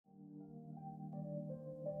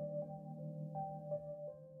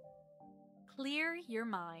Clear your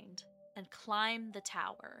mind and climb the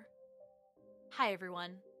tower. Hi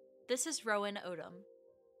everyone, this is Rowan Odom.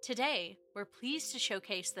 Today, we're pleased to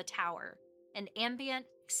showcase The Tower, an ambient,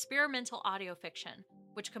 experimental audio fiction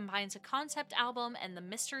which combines a concept album and the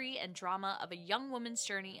mystery and drama of a young woman's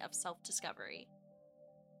journey of self-discovery.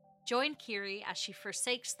 Join Kiri as she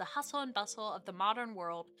forsakes the hustle and bustle of the modern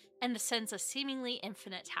world and ascends a seemingly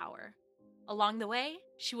infinite tower. Along the way,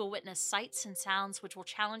 she will witness sights and sounds which will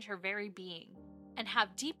challenge her very being, and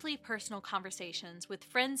have deeply personal conversations with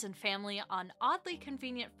friends and family on oddly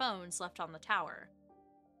convenient phones left on the tower.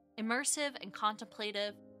 Immersive and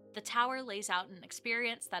contemplative, The Tower lays out an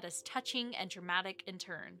experience that is touching and dramatic in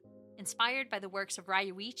turn, inspired by the works of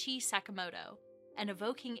Ryuichi Sakamoto, and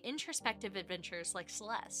evoking introspective adventures like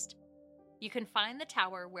Celeste. You can find The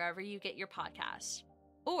Tower wherever you get your podcasts,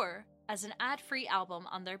 or as an ad-free album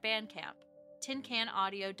on their Bandcamp,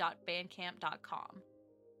 tincanaudio.bandcamp.com.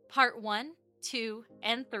 Part 1, 2,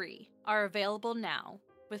 and 3 are available now,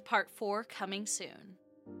 with Part 4 coming soon.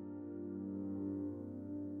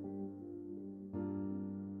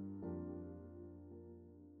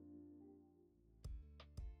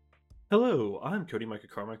 Hello, I'm Cody Micah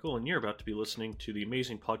Carmichael, and you're about to be listening to the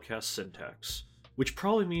amazing podcast Syntax, which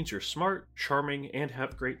probably means you're smart, charming, and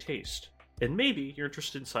have great taste. And maybe you're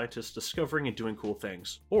interested in scientists discovering and doing cool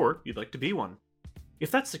things, or you'd like to be one. If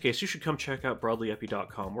that's the case, you should come check out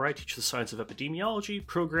BroadlyEpi.com, where I teach the science of epidemiology,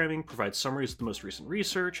 programming, provide summaries of the most recent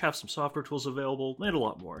research, have some software tools available, and a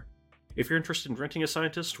lot more. If you're interested in renting a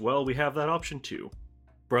scientist, well, we have that option too.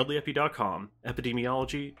 BroadlyEpi.com,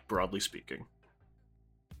 epidemiology, broadly speaking.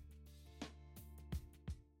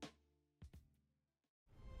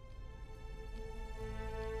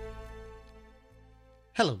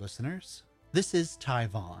 Hello, listeners. This is Ty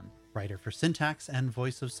Vaughn, writer for Syntax and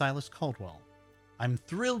voice of Silas Caldwell. I'm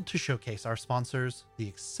thrilled to showcase our sponsors, the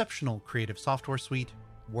exceptional creative software suite,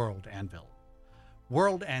 World Anvil.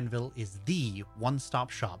 World Anvil is the one-stop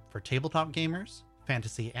shop for tabletop gamers,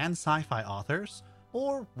 fantasy and sci-fi authors,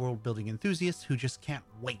 or world-building enthusiasts who just can't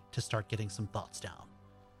wait to start getting some thoughts down.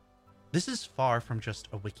 This is far from just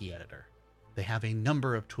a wiki editor. They have a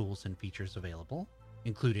number of tools and features available,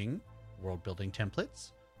 including world-building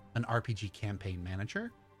templates, an RPG campaign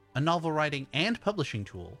manager, a novel writing and publishing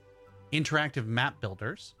tool, interactive map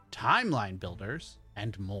builders, timeline builders,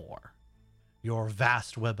 and more. Your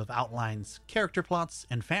vast web of outlines, character plots,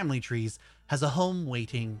 and family trees has a home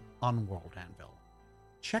waiting on World Anvil.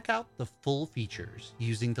 Check out the full features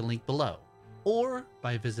using the link below, or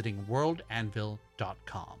by visiting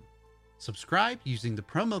worldanvil.com. Subscribe using the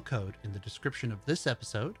promo code in the description of this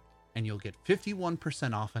episode, and you'll get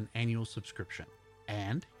 51% off an annual subscription,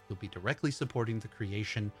 and you'll be directly supporting the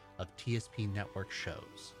creation of TSP Network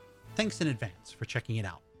shows. Thanks in advance for checking it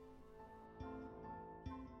out.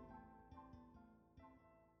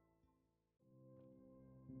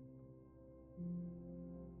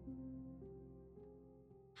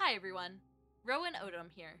 Hi everyone, Rowan Odom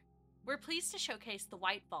here. We're pleased to showcase The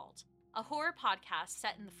White Vault, a horror podcast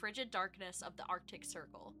set in the frigid darkness of the Arctic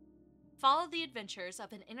Circle. Follow the adventures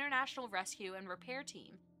of an international rescue and repair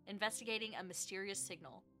team investigating a mysterious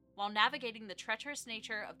signal, while navigating the treacherous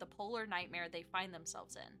nature of the polar nightmare they find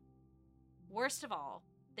themselves in. Worst of all,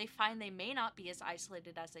 they find they may not be as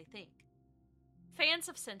isolated as they think. Fans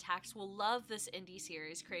of Syntax will love this indie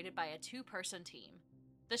series created by a two-person team.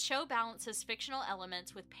 The show balances fictional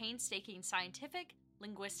elements with painstaking scientific,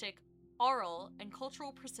 linguistic, oral, and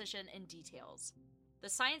cultural precision in details. The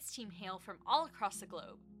science team hail from all across the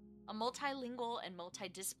globe, a multilingual and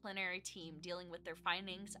multidisciplinary team dealing with their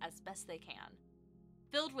findings as best they can.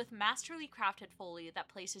 Filled with masterly crafted foley that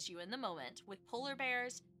places you in the moment with polar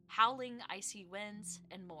bears, howling icy winds,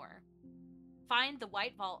 and more. Find The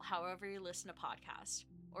White Vault however you listen to podcasts,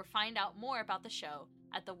 or find out more about the show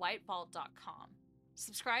at thewhitevault.com.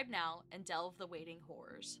 Subscribe now and delve the waiting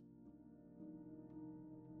horrors.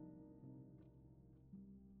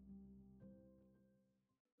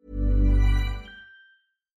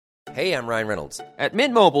 Hey, I'm Ryan Reynolds. At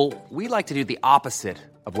Mint Mobile, we like to do the opposite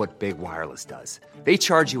of what Big Wireless does. They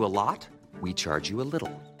charge you a lot, we charge you a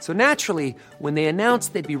little. So naturally, when they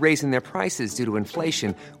announced they'd be raising their prices due to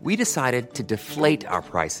inflation, we decided to deflate our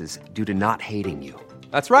prices due to not hating you.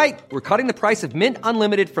 That's right. We're cutting the price of Mint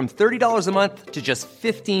Unlimited from $30 a month to just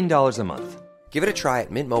 $15 a month. Give it a try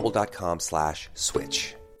at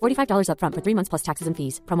mintmobile.com/switch. $45 up front for 3 months plus taxes and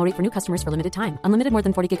fees. Promo rate for new customers for limited time. Unlimited more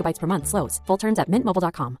than 40 gigabytes per month. Slows full terms at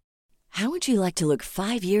mintmobile.com. How would you like to look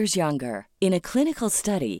 5 years younger? In a clinical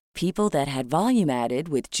study, people that had volume added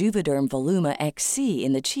with Juvederm Voluma XC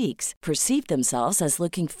in the cheeks perceived themselves as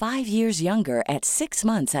looking 5 years younger at 6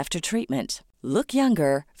 months after treatment. Look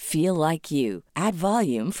younger, feel like you. Add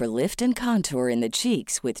volume for lift and contour in the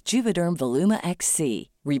cheeks with Juvederm Voluma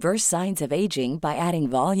XC. Reverse signs of aging by adding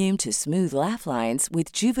volume to smooth laugh lines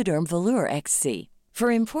with Juvederm Volure XC.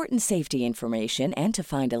 For important safety information and to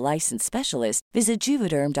find a licensed specialist, visit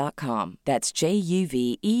Juvederm.com. That's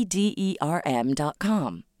JUVEDERM.com.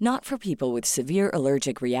 Not for people with severe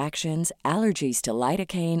allergic reactions, allergies to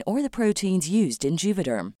lidocaine, or the proteins used in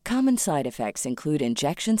Juvederm. Common side effects include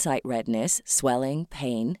injection site redness, swelling,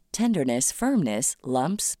 pain, tenderness, firmness,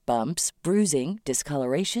 lumps, bumps, bruising,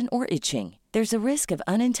 discoloration, or itching. There's a risk of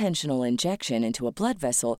unintentional injection into a blood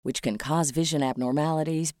vessel, which can cause vision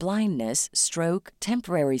abnormalities, blindness, stroke,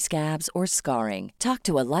 temporary scabs, or scarring. Talk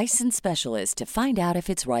to a licensed specialist to find out if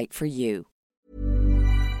it's right for you.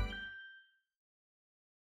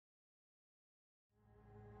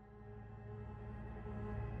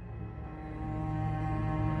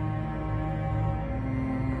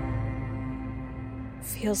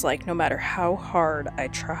 Feels like no matter how hard I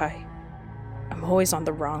try, I'm always on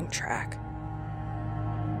the wrong track.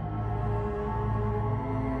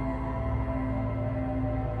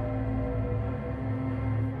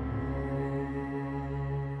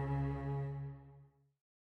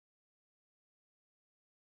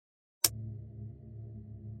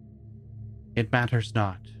 It matters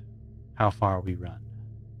not how far we run.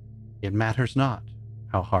 It matters not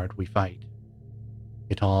how hard we fight.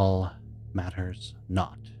 It all matters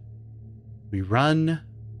not. We run,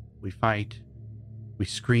 we fight, we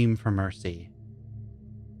scream for mercy,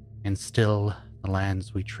 and still the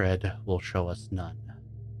lands we tread will show us none.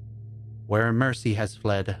 Where mercy has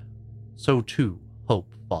fled, so too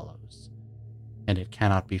hope follows, and it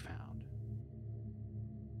cannot be found.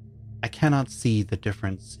 I cannot see the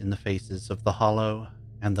difference in the faces of the hollow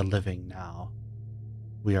and the living now.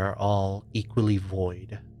 We are all equally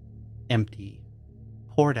void, empty,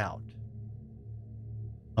 poured out.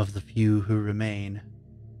 Of the few who remain,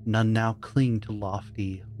 none now cling to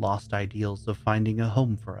lofty, lost ideals of finding a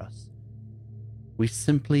home for us. We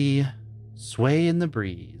simply sway in the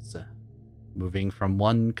breeze, moving from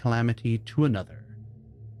one calamity to another,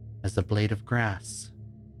 as a blade of grass,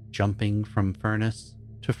 jumping from furnace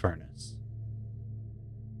to furnace.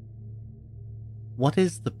 What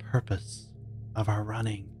is the purpose of our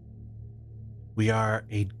running? We are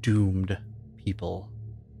a doomed people.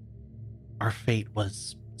 Our fate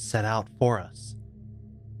was set out for us.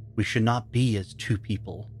 We should not be as two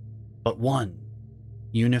people, but one,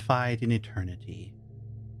 unified in eternity.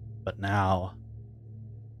 But now,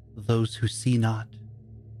 those who see not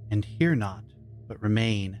and hear not, but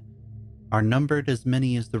remain, are numbered as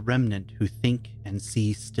many as the remnant who think and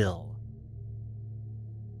see still.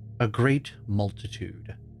 A great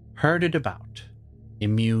multitude, herded about,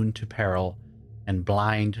 immune to peril and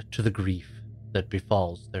blind to the grief that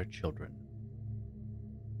befalls their children.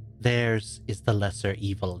 Theirs is the lesser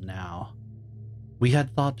evil now. We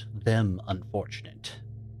had thought them unfortunate,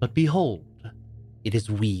 but behold, it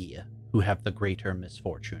is we who have the greater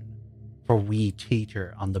misfortune, for we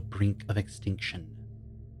teeter on the brink of extinction.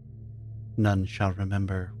 None shall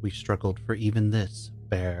remember we struggled for even this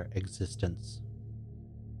bare existence.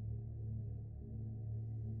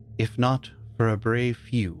 If not for a brave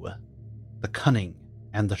few, the cunning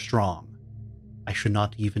and the strong, I should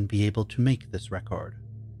not even be able to make this record.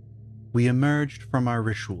 We emerged from our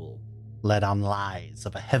ritual, led on lies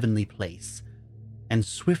of a heavenly place, and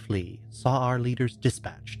swiftly saw our leaders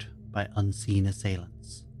dispatched by unseen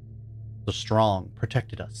assailants. The strong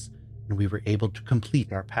protected us, and we were able to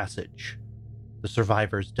complete our passage. The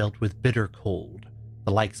survivors dealt with bitter cold,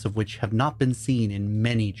 the likes of which have not been seen in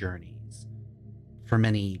many journeys, for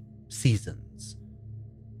many seasons.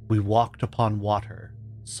 We walked upon water,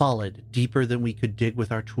 solid, deeper than we could dig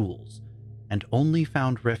with our tools, and only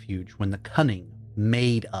found refuge when the cunning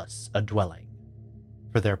made us a dwelling,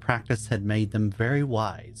 for their practice had made them very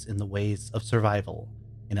wise in the ways of survival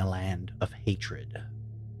in a land of hatred.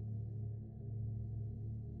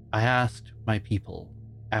 I asked my people,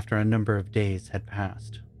 after a number of days had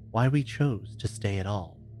passed, why we chose to stay at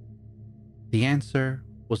all. The answer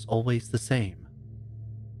was always the same.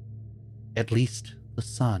 At least the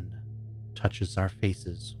sun touches our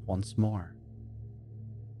faces once more.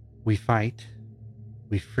 We fight,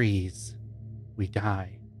 we freeze, we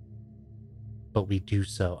die, but we do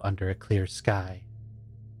so under a clear sky.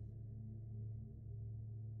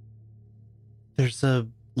 There's a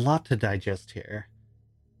lot to digest here.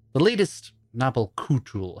 The latest Nabal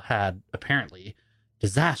Kutul had, apparently,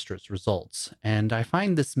 disastrous results, and I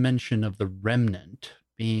find this mention of the remnant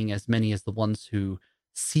being as many as the ones who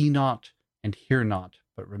see not and hear not,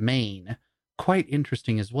 but remain, quite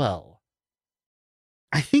interesting as well.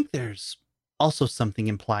 I think there's also something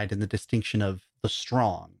implied in the distinction of the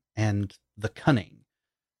strong and the cunning,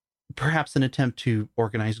 perhaps an attempt to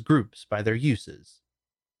organize groups by their uses.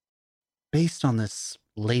 Based on this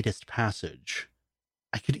latest passage,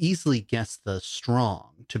 I could easily guess the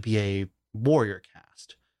strong to be a warrior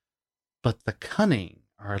caste, but the cunning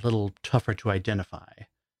are a little tougher to identify.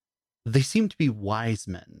 They seem to be wise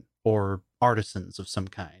men or artisans of some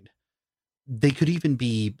kind. They could even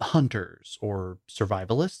be hunters or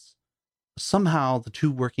survivalists. Somehow, the two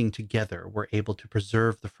working together were able to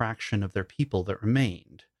preserve the fraction of their people that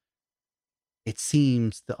remained. It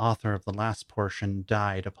seems the author of the last portion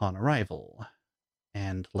died upon arrival,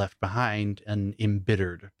 and left behind an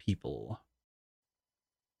embittered people.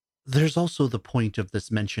 There's also the point of this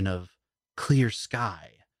mention of clear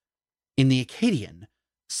sky. In the Akkadian,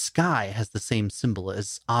 sky has the same symbol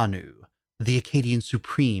as Anu, the Akkadian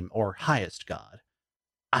supreme or highest god.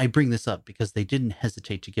 I bring this up because they didn't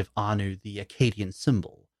hesitate to give Anu the Akkadian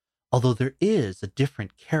symbol, although there is a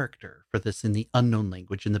different character for this in the unknown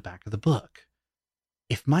language in the back of the book.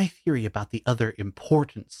 If my theory about the other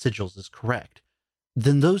important sigils is correct,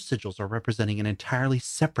 then those sigils are representing an entirely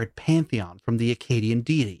separate pantheon from the Akkadian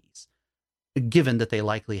deities, given that they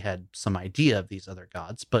likely had some idea of these other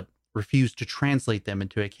gods, but refused to translate them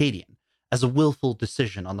into Akkadian, as a willful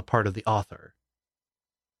decision on the part of the author.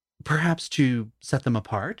 Perhaps to set them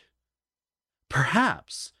apart?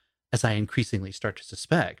 Perhaps, as I increasingly start to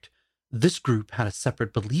suspect, this group had a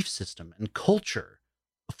separate belief system and culture,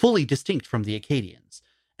 fully distinct from the Akkadians,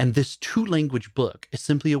 and this two-language book is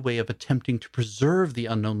simply a way of attempting to preserve the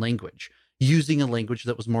unknown language, using a language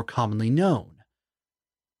that was more commonly known.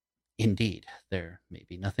 Indeed, there may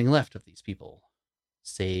be nothing left of these people,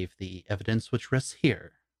 save the evidence which rests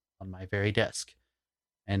here, on my very desk,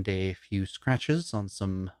 and a few scratches on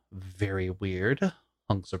some very weird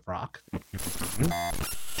hunks of rock.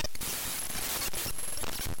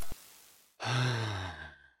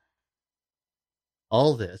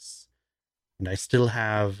 All this, and I still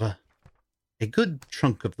have a good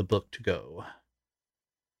chunk of the book to go.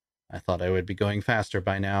 I thought I would be going faster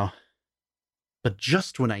by now. But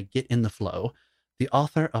just when I get in the flow, the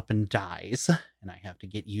author up and dies, and I have to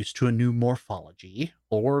get used to a new morphology,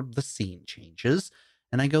 or the scene changes,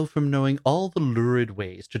 and I go from knowing all the lurid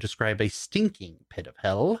ways to describe a stinking pit of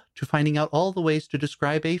hell to finding out all the ways to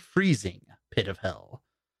describe a freezing pit of hell.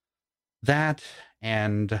 That,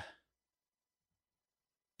 and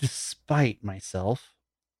despite myself,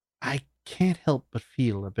 I can't help but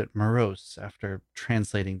feel a bit morose after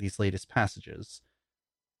translating these latest passages.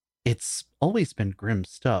 It's always been grim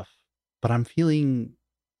stuff, but I'm feeling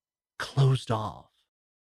closed off.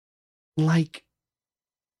 Like,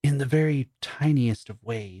 in the very tiniest of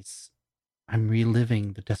ways, I'm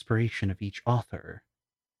reliving the desperation of each author.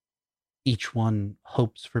 Each one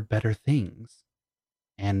hopes for better things,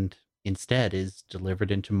 and instead is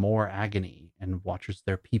delivered into more agony and watches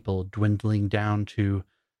their people dwindling down to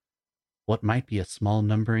what might be a small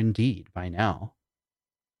number indeed by now.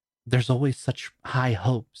 There's always such high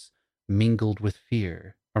hopes mingled with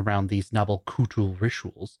fear around these Nabalkutul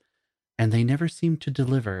rituals, and they never seemed to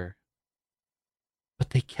deliver.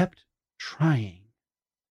 But they kept trying.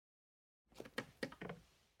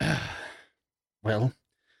 Well,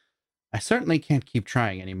 I certainly can't keep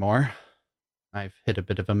trying anymore. I've hit a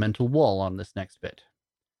bit of a mental wall on this next bit.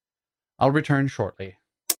 I'll return shortly.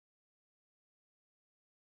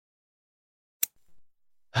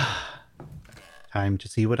 Time to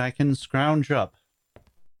see what I can scrounge up.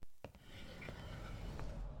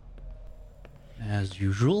 As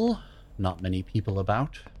usual, not many people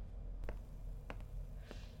about.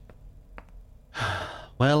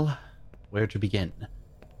 Well, where to begin?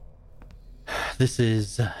 This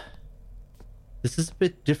is a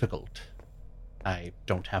bit difficult. I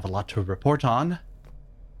don't have a lot to report on,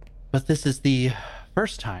 but this is the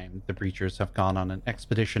first time the Breachers have gone on an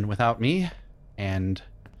expedition without me, and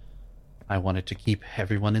I wanted to keep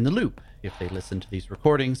everyone in the loop if they listen to these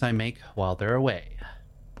recordings I make while they're away.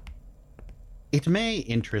 It may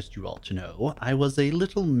interest you all to know I was a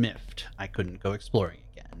little miffed I couldn't go exploring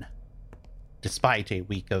again. Despite a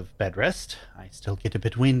week of bed rest, I still get a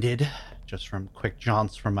bit winded, just from quick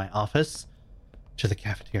jaunts from my office to the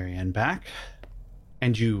cafeteria and back.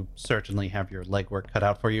 And you certainly have your legwork cut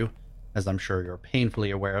out for you, as I'm sure you're painfully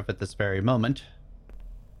aware of at this very moment.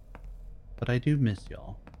 But I do miss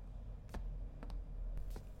y'all.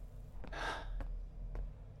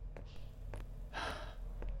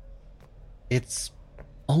 It's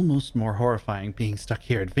almost more horrifying being stuck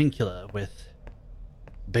here at Vincula with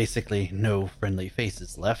basically no friendly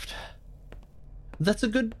faces left. That's a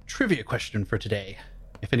good trivia question for today,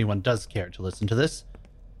 if anyone does care to listen to this.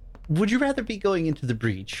 Would you rather be going into the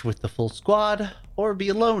breach with the full squad, or be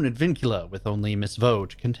alone at Vincula with only Miss Vo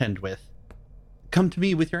to contend with? Come to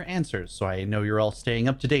me with your answers so I know you're all staying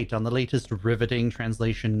up to date on the latest riveting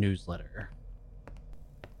translation newsletter.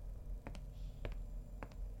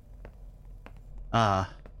 A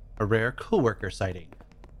rare co-worker sighting.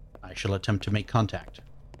 I shall attempt to make contact.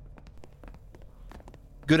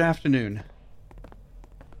 Good afternoon.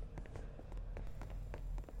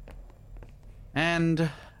 And,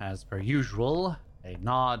 as per usual, a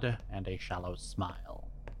nod and a shallow smile.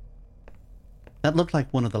 That looked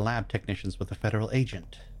like one of the lab technicians with a federal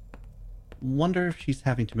agent. Wonder if she's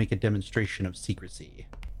having to make a demonstration of secrecy.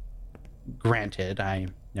 Granted, I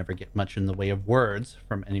never get much in the way of words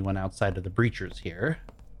from anyone outside of the breachers here.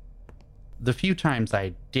 The few times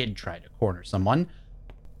I did try to corner someone,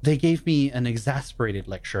 they gave me an exasperated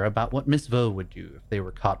lecture about what Miss Vo would do if they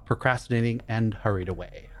were caught procrastinating and hurried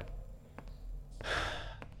away.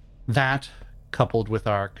 That, coupled with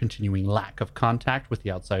our continuing lack of contact with the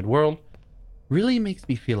outside world, really makes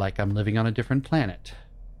me feel like I'm living on a different planet.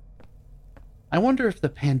 I wonder if the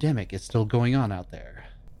pandemic is still going on out there.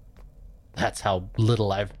 That's how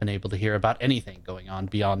little I've been able to hear about anything going on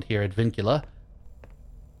beyond here at Vincula.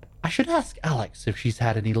 I should ask Alex if she's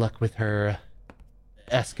had any luck with her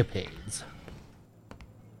escapades.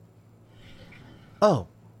 Oh.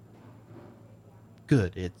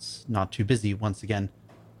 Good, it's not too busy once again,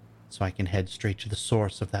 so I can head straight to the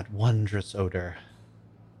source of that wondrous odor.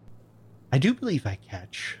 I do believe I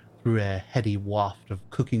catch, through a heady waft of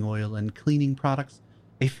cooking oil and cleaning products,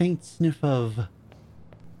 a faint sniff of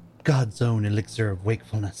God's own elixir of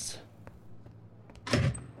wakefulness.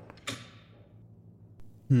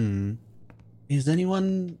 Is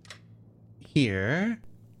anyone here?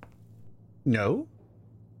 No?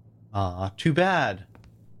 Ah, too bad.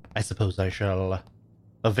 I suppose I shall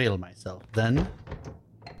avail myself, then.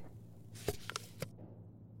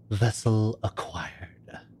 Vessel acquired.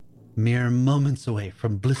 Mere moments away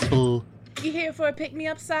from blissful... You here for a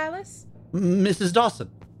pick-me-up, Silas? Mrs. Dawson.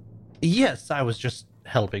 Yes, I was just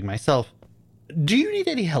helping myself. Do you need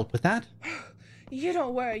any help with that? You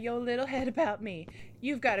don't worry your little head about me.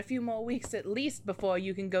 You've got a few more weeks at least before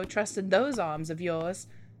you can go trusting those arms of yours.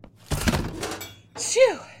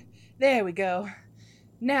 Phew! There we go.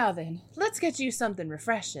 Now then, let's get you something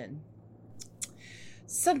refreshing.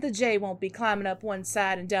 Something Jay won't be climbing up one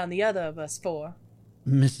side and down the other of us for.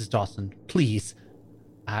 Mrs. Dawson, please.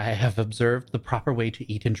 I have observed the proper way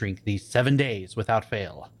to eat and drink these 7 days without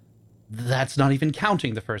fail. That's not even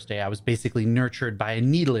counting the first day I was basically nurtured by a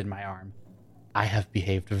needle in my arm. I have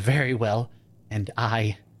behaved very well, and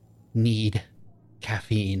I need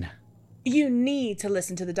caffeine. You need to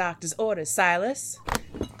listen to the doctor's orders, Silas.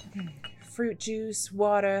 Fruit juice,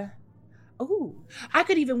 water. Ooh, I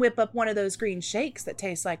could even whip up one of those green shakes that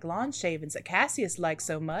taste like lawn shavings that Cassius likes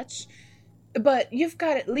so much. But you've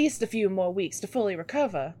got at least a few more weeks to fully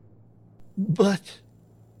recover. But,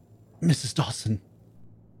 Mrs. Dawson,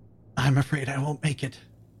 I'm afraid I won't make it.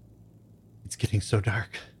 It's getting so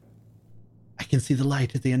dark. I can see the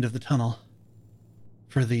light at the end of the tunnel.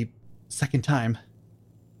 For the second time.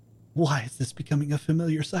 Why is this becoming a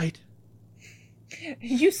familiar sight?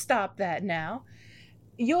 You stop that now.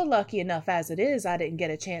 You're lucky enough as it is I didn't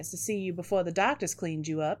get a chance to see you before the doctors cleaned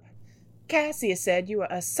you up. Cassius said you were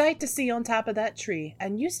a sight to see on top of that tree,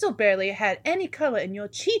 and you still barely had any color in your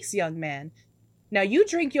cheeks, young man. Now you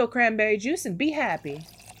drink your cranberry juice and be happy.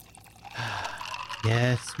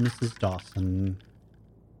 Yes, Mrs. Dawson.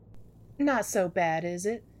 Not so bad, is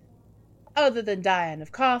it? Other than dying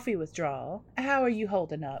of coffee withdrawal, how are you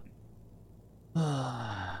holding up?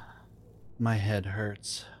 My head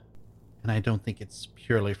hurts, and I don't think it's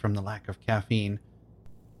purely from the lack of caffeine.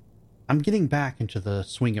 I'm getting back into the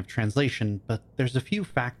swing of translation, but there's a few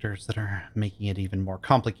factors that are making it even more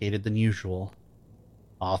complicated than usual.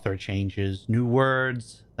 Author changes, new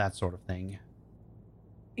words, that sort of thing.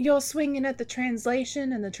 You're swinging at the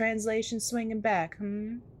translation and the translation swinging back,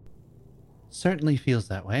 Certainly feels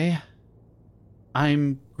that way.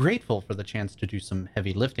 I'm grateful for the chance to do some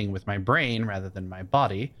heavy lifting with my brain rather than my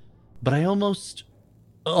body, but I almost,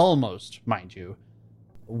 mind you,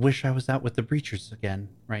 wish I was out with the breachers again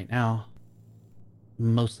right now.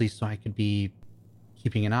 Mostly so I could be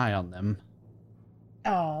keeping an eye on them.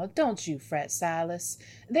 Oh, don't you fret, Silas.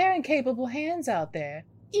 They're in capable hands out there.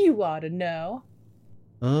 You ought to know.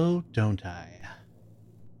 Oh, don't I?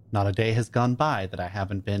 Not a day has gone by that I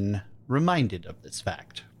haven't been reminded of this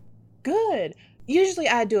fact. Good. Usually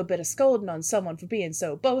I do a bit of scolding on someone for being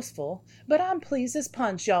so boastful, but I'm pleased as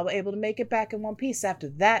punch y'all were able to make it back in one piece after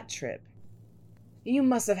that trip. You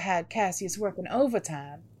must have had Cassius working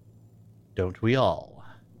overtime. Don't we all?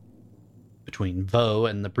 Between Vo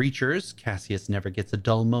and the Breachers, Cassius never gets a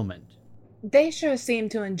dull moment. They sure seem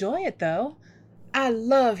to enjoy it, though. I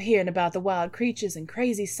love hearing about the wild creatures and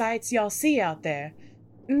crazy sights y'all see out there.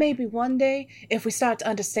 Maybe one day, if we start to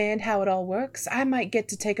understand how it all works, I might get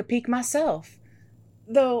to take a peek myself.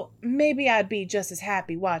 Though, maybe I'd be just as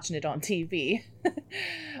happy watching it on TV.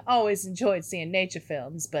 Always enjoyed seeing nature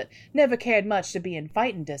films, but never cared much to be in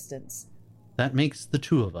fighting distance. That makes the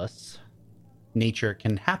two of us. Nature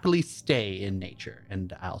can happily stay in nature,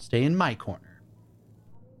 and I'll stay in my corner.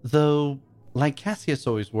 Though, like Cassius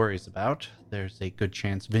always worries about, there's a good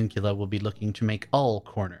chance Vincula will be looking to make all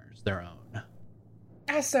corners their own.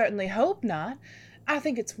 I certainly hope not. I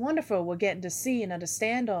think it's wonderful we're getting to see and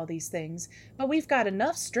understand all these things, but we've got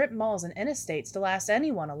enough strip malls and interstates to last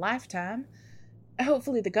anyone a lifetime.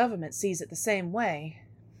 Hopefully the government sees it the same way.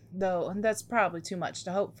 Though that's probably too much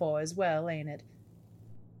to hope for as well, ain't it?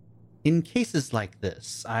 In cases like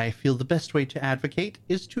this, I feel the best way to advocate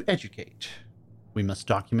is to educate. We must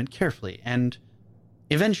document carefully and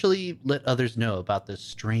eventually let others know about this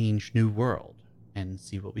strange new world and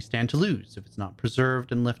see what we stand to lose if it's not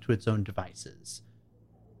preserved and left to its own devices.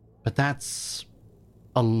 But that's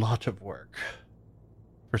a lot of work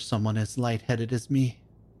for someone as lightheaded as me.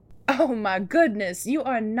 Oh my goodness, you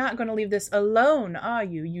are not going to leave this alone, are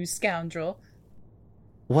you, you scoundrel?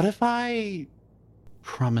 What if I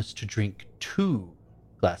promise to drink 2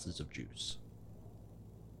 glasses of juice?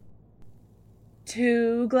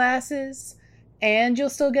 2 glasses? And you'll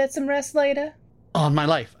still get some rest later? On my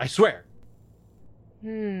life, I swear.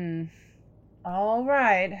 All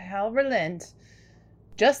right, I'll relent.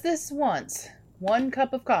 Just this once. 1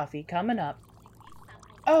 cup of coffee coming up.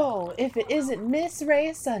 Oh, if it isn't Miss Ray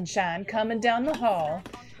of Sunshine coming down the hall,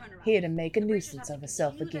 here to make a nuisance of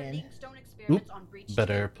herself again. Oop,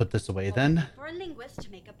 better put this away then. For a linguist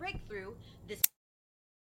to make a breakthrough, this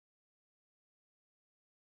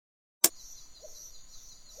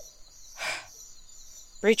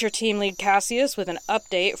Breacher team lead Cassius with an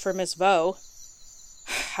update for Miss Vo.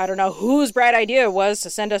 I don't know whose bright idea it was to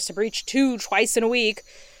send us to Breach 2 twice in a week,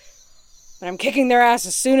 but I'm kicking their ass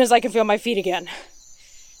as soon as I can feel my feet again.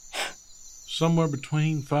 Somewhere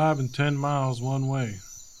between 5 and 10 miles one way.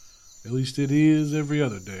 At least it is every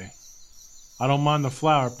other day. I don't mind the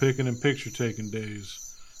flower picking and picture taking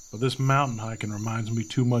days, but this mountain hiking reminds me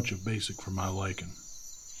too much of basic for my liking.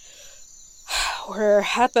 We're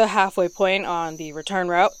at the halfway point on the return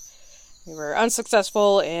route. We were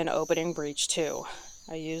unsuccessful in opening Breach 2.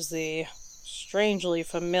 I used the strangely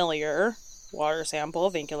familiar water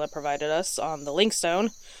sample Vincula provided us on the Linkstone,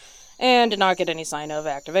 and did not get any sign of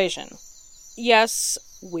activation. Yes,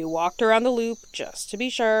 we walked around the loop just to be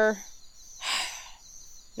sure.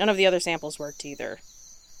 None of the other samples worked either.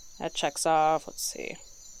 That checks off, let's see,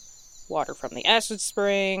 water from the Acid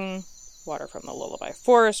Spring, water from the Lullaby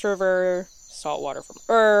Forest River, salt water from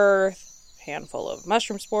Earth, handful of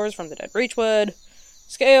mushroom spores from the dead breachwood,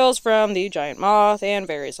 scales from the giant moth, and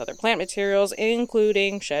various other plant materials,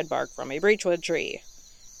 including shed bark from a breachwood tree.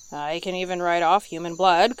 I can even write off human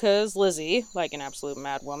blood, because Lizzie, like an absolute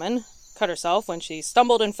madwoman, cut herself when she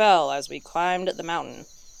stumbled and fell as we climbed the mountain,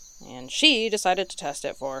 and she decided to test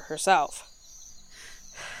it for herself.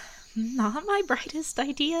 Not my brightest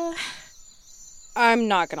idea. I'm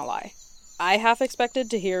not gonna lie. I half expected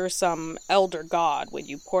to hear some elder god when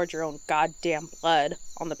you poured your own goddamn blood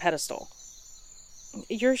on the pedestal.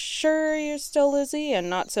 You're sure you're still Lizzie and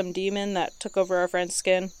not some demon that took over our friend's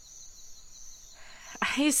skin?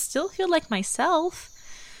 I still feel like myself,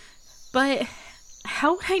 but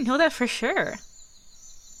how would I know that for sure?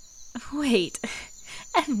 Wait,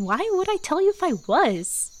 and why would I tell you if I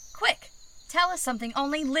was? Quick, tell us something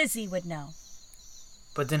only Lizzie would know.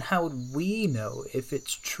 But then how would we know if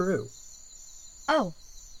it's true? Oh,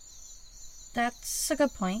 that's a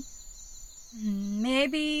good point.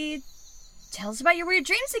 Maybe tell us about your weird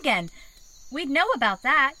dreams again. We'd know about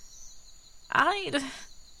that. I'd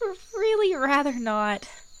really rather not.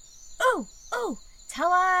 Oh,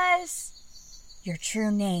 tell us your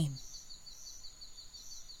true name.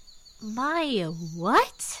 My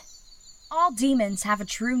what? All demons have a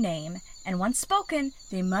true name, and once spoken,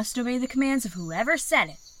 they must obey the commands of whoever said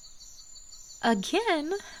it.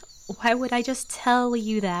 Again? Why would I just tell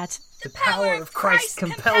you that? The power of Christ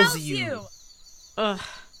compels you. Ugh.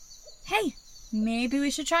 Hey, maybe we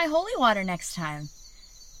should try holy water next time.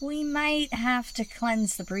 We might have to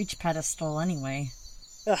cleanse the breach pedestal anyway.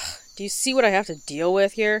 Ugh, do you see what I have to deal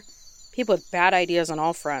with here? People with bad ideas on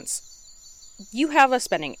all fronts. You have us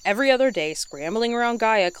spending every other day scrambling around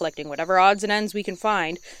Gaia collecting whatever odds and ends we can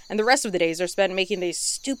find, and the rest of the days are spent making these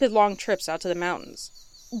stupid long trips out to the mountains.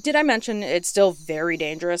 Did I mention it's still very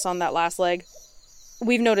dangerous on that last leg?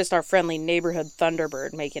 We've noticed our friendly neighborhood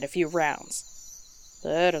Thunderbird making a few rounds.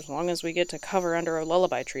 But as long as we get to cover under a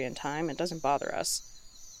lullaby tree in time, it doesn't bother us.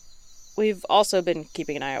 We've also been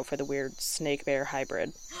keeping an eye out for the weird snake-bear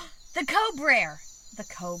hybrid. The Cobra! The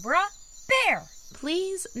Cobra Bear!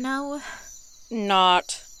 Please, no.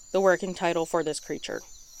 Not the working title for this creature.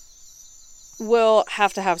 We'll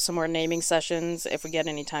have to have some more naming sessions if we get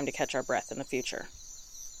any time to catch our breath in the future.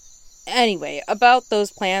 Anyway, about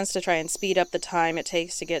those plans to try and speed up the time it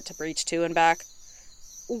takes to get to Breach 2 and back.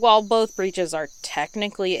 While both breaches are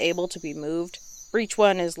technically able to be moved, Breach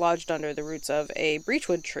 1 is lodged under the roots of a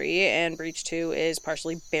breachwood tree, and Breach 2 is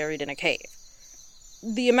partially buried in a cave.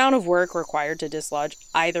 The amount of work required to dislodge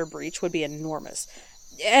either breach would be enormous,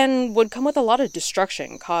 and would come with a lot of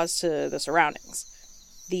destruction caused to the surroundings.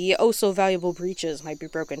 The oh-so-valuable breaches might be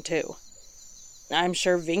broken too. I'm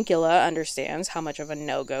sure Vincula understands how much of a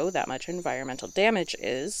no-go that much environmental damage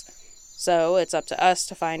is, so it's up to us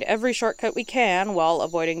to find every shortcut we can while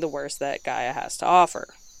avoiding the worst that Gaia has to offer.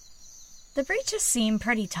 The breaches seem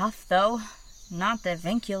pretty tough, though. Not that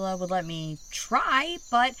Vincula would let me try,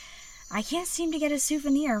 but I can't seem to get a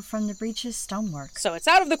souvenir from the breach's stonework. So it's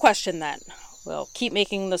out of the question, then. We'll keep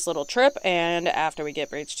making this little trip, and after we get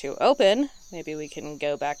Breach 2 open, maybe we can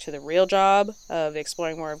go back to the real job of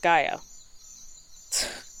exploring more of Gaia.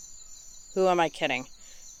 Who am I kidding?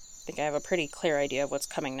 I think I have a pretty clear idea of what's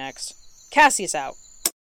coming next. Cassius out!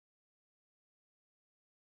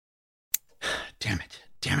 Damn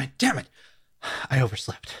it. I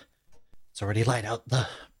overslept. It's already light out. The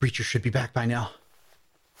breacher should be back by now.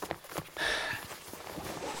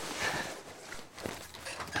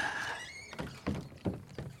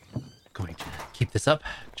 Going to keep this up,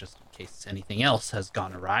 just in case anything else has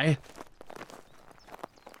gone awry.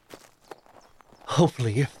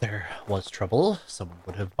 Hopefully, if there was trouble, someone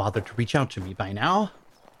would have bothered to reach out to me by now.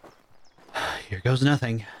 Here goes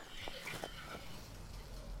nothing.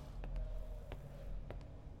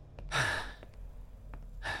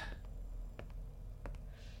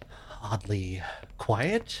 Oddly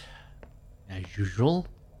quiet, as usual.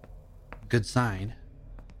 Good sign.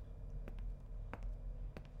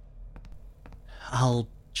 I'll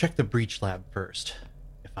check the breach lab first.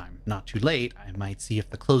 If I'm not too late, I might see if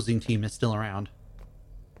the closing team is still around.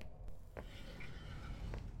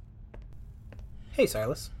 Hey,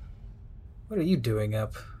 Silas. What are you doing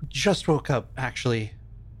up? Just woke up, actually.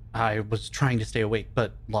 I was trying to stay awake,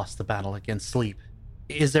 but lost the battle against sleep.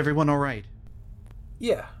 Is everyone alright?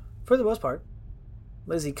 Yeah, for the most part.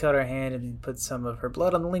 Lizzie cut her hand and put some of her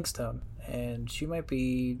blood on the link stone, and she might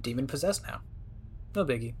be demon-possessed now. No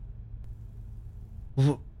biggie.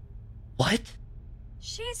 What?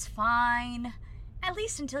 She's fine. At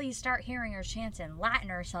least until you start hearing her chant in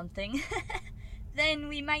Latin or something. Then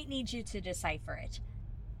we might need you to decipher it.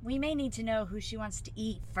 We may need to know who she wants to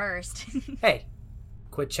eat first. Hey,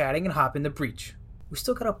 quit chatting and hop in the breach. We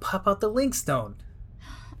still gotta pop out the link stone.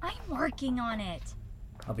 I'm working on it.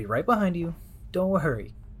 I'll be right behind you. Don't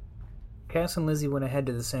hurry. Cass and Lizzie went ahead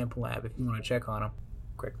to the sample lab if you want to check on them.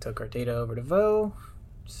 Greg took our data over to Vo.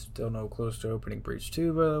 Still no close to opening Breach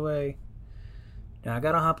 2, by the way. Now I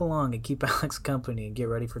gotta hop along and keep Alex company and get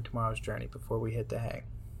ready for tomorrow's journey before we hit the hang.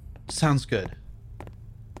 Sounds good.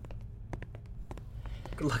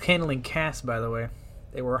 Good luck handling Cass, by the way.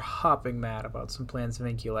 They were hopping mad about some plans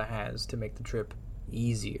Vincula has to make the trip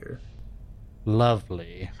easier.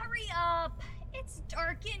 Lovely. Hurry up! It's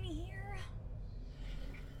dark in here.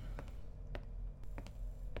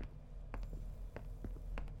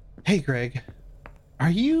 Hey, Greg.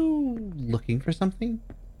 Are you looking for something?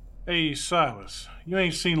 Hey, Silas. You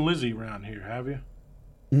ain't seen Lizzie around here, have you?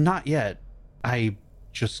 Not yet. I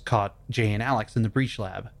just caught Jay and Alex in the breach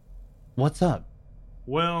lab. What's up?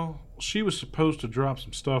 Well, she was supposed to drop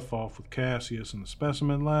some stuff off with Cassius in the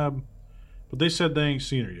specimen lab, but they said they ain't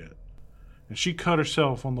seen her yet. And she cut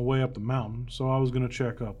herself on the way up the mountain, so I was gonna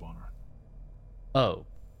check up on her. Oh.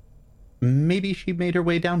 Maybe she made her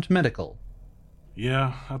way down to medical.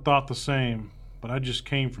 Yeah, I thought the same, but I just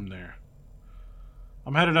came from there.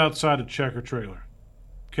 I'm headed outside to check her trailer.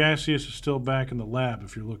 Cassius is still back in the lab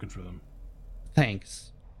if you're looking for them.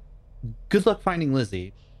 Thanks. Good luck finding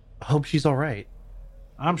Lizzie. Hope she's alright.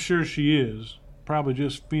 I'm sure she is. Probably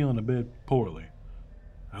just feeling a bit poorly.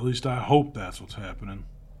 At least I hope that's what's happening.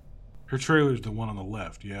 Her trailer's the one on the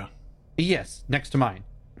left, yeah? Yes, next to mine.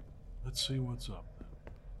 Let's see what's up.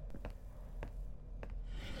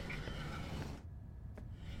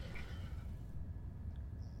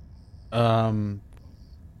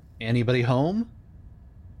 Anybody home?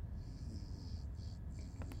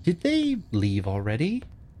 Did they leave already?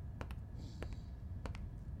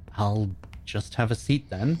 I'll just have a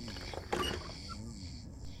seat then.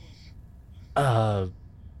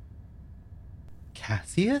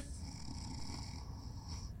 Cassius?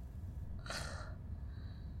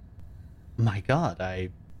 My god, I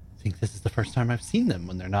think this is the first time I've seen them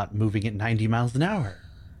when they're not moving at 90 miles an hour.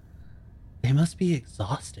 They must be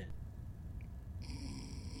exhausted.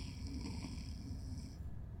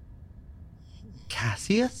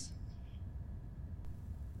 Cassius?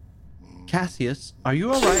 Cassius, are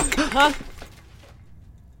you alright? Huh?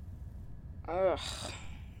 Ugh.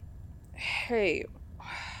 Hey,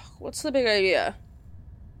 what's the big idea?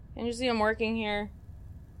 Can you see I'm working here?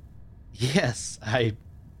 Yes, I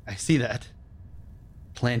see that.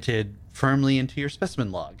 Planted firmly into your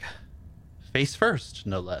specimen log. Face first,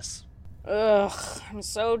 no less. Ugh, I'm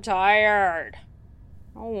so tired.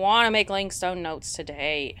 I don't want to make Linkstone notes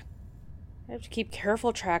today. I have to keep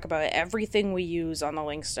careful track about everything we use on the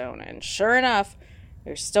Linkstone, and sure enough,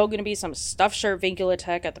 there's still going to be some stuffed shirt Vincula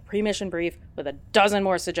tech at the pre-mission brief with a dozen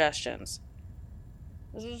more suggestions.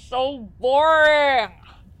 This is so boring!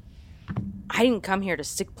 I didn't come here to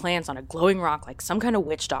stick plants on a glowing rock like some kind of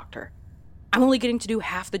witch doctor. I'm only getting to do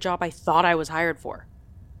half the job I thought I was hired for.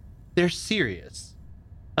 They're serious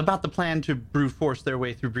about the plan to brute force their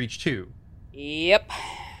way through Breach 2. Yep.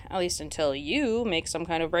 At least until you make some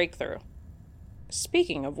kind of breakthrough.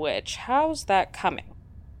 Speaking of which, how's that coming?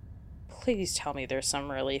 Please tell me there's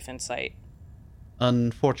some relief in sight.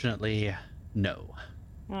 Unfortunately, no.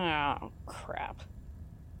 Oh, crap.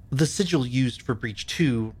 The sigil used for Breach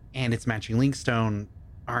 2 and its matching Linkstone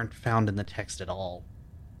aren't found in the text at all.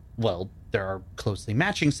 Well, there are closely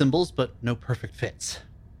matching symbols, but no perfect fits.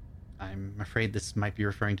 I'm afraid this might be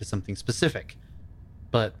referring to something specific.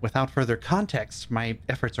 But without further context, my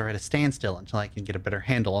efforts are at a standstill until I can get a better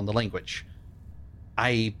handle on the language.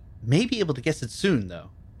 I may be able to guess it soon, though.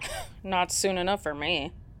 Not soon enough for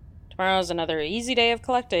me. Tomorrow's another easy day of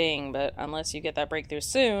collecting, but unless you get that breakthrough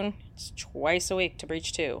soon, it's twice a week to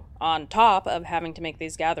Breach 2, on top of having to make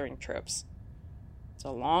these gathering trips. It's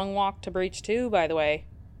a long walk to Breach 2, by the way.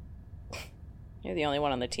 You're the only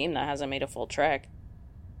one on the team that hasn't made a full trek.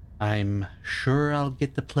 I'm sure I'll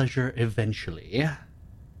get the pleasure eventually.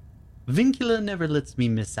 Vincula never lets me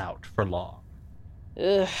miss out for long.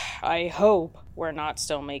 Ugh, I hope we're not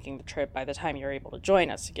still making the trip by the time you're able to join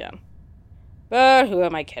us again. But who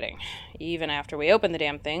am I kidding? Even after we open the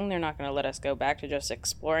damn thing, they're not going to let us go back to just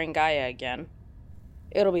exploring Gaia again.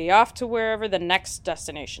 It'll be off to wherever the next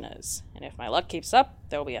destination is, and if my luck keeps up,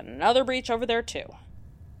 there'll be another breach over there too.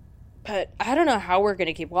 But I don't know how we're going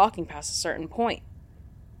to keep walking past a certain point.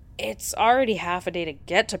 It's already half a day to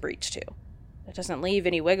get to Breach 2. That doesn't leave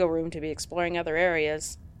any wiggle room to be exploring other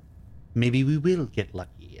areas. Maybe we will get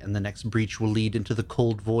lucky, and the next breach will lead into the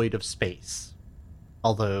cold void of space.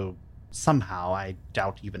 Although, somehow, I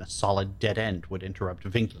doubt even a solid dead end would interrupt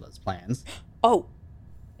Vincula's plans. Oh,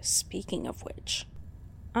 speaking of which,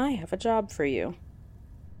 I have a job for you.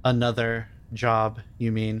 Another job,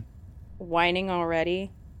 you mean? Whining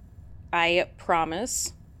already? I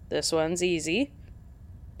promise. This one's easy.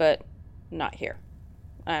 But not here.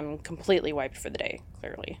 I'm completely wiped for the day,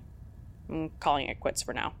 clearly. I'm calling it quits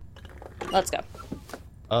for now. Let's go.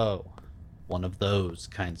 Oh, one of those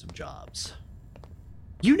kinds of jobs.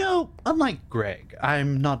 You know, unlike Greg,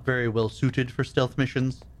 I'm not very well suited for stealth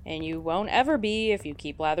missions. And you won't ever be if you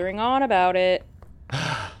keep blathering on about it.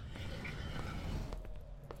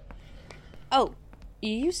 Oh,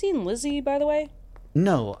 you seen Lizzie, by the way?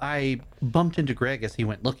 No, I bumped into Greg as he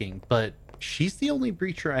went looking, but she's the only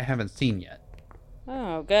breacher I haven't seen yet.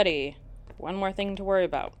 Oh, goody. One more thing to worry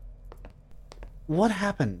about. What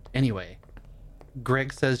happened, anyway?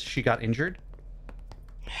 Greg says she got injured?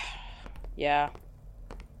 Yeah.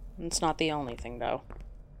 It's not the only thing, though.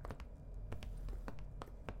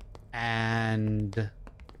 And...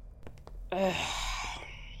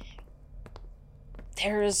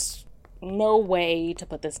 There's no way to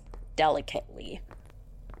put this delicately.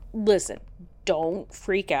 Listen, don't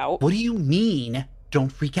freak out. What do you mean,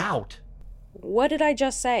 don't freak out? What did I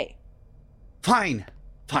just say? Fine.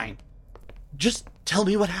 Just tell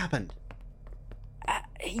me what happened.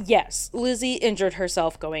 Yes, Lizzie injured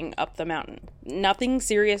herself going up the mountain. Nothing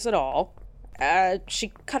serious at all.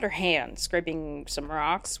 She cut her hand scraping some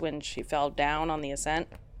rocks when she fell down on the ascent.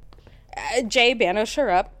 Jay bandaged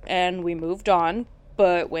her up, and we moved on,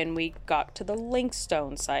 but when we got to the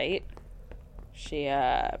Linkstone site, she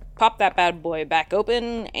popped that bad boy back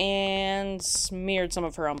open and smeared some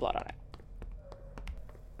of her own blood on it.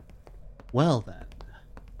 Well then.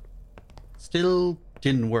 Still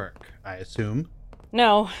didn't work, I assume.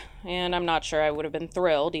 No, and I'm not sure I would have been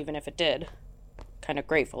thrilled even if it did. Kind of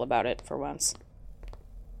grateful about it, for once.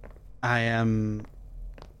 I am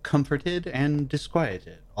comforted and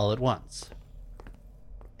disquieted all at once.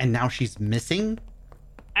 And now she's missing?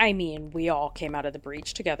 I mean, we all came out of the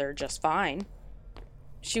breach together just fine.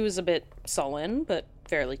 She was a bit sullen, but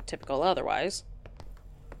fairly typical otherwise.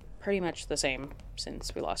 Pretty much the same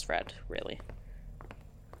since we lost Fred, really.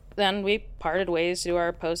 Then we parted ways to do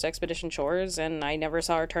our post-expedition chores, and I never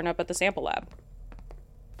saw her turn up at the sample lab.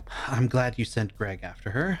 I'm glad you sent Greg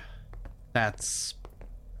after her. That's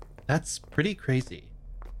pretty crazy.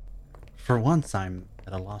 For once, I'm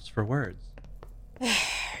at a loss for words.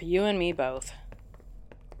 You and me both.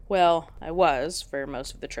 Well, I was for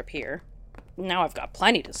most of the trip here. Now I've got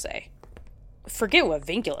plenty to say. Forget what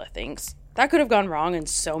Vincula thinks. That could have gone wrong in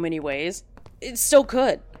so many ways. It still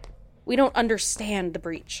could. We don't understand the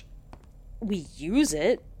breach. We use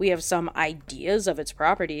it. We have some ideas of its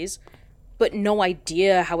properties, but no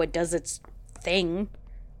idea how it does its thing.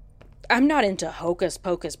 I'm not into hocus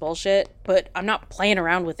pocus bullshit, but I'm not playing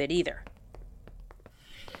around with it either.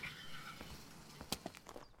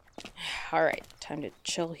 Alright, time to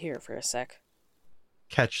chill here for a sec.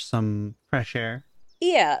 Catch some fresh air?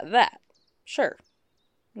 Yeah, that. Sure.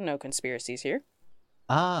 No conspiracies here.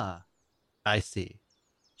 Ah, I see.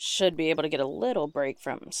 Should be able to get a little break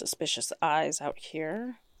from suspicious eyes out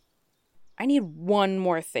here. I need one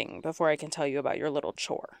more thing before I can tell you about your little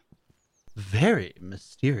chore. Very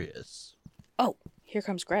mysterious. Oh, here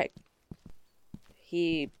comes Greg.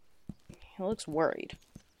 He looks worried.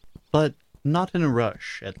 But not in a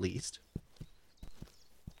rush, at least.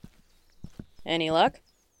 Any luck?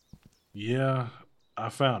 Yeah, I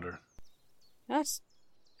found her. That's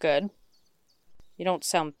good. You don't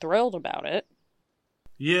sound thrilled about it.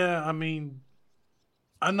 Yeah, I mean,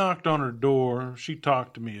 I knocked on her door. She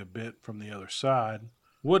talked to me a bit from the other side.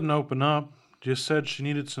 Wouldn't open up, just said she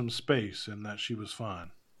needed some space and that she was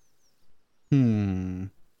fine.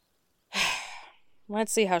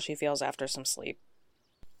 Let's see how she feels after some sleep.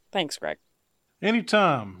 Thanks, Greg.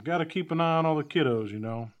 Anytime. Gotta keep an eye on all the kiddos, you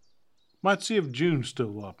know. Might see if June's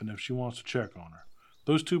still up and if she wants to check on her.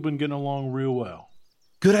 Those two been getting along real well.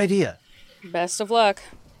 Good idea. Best of luck.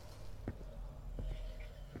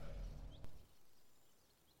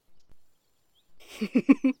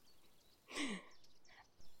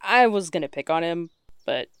 I was gonna pick on him,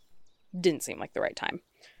 but didn't seem like the right time.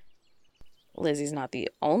 Lizzie's not the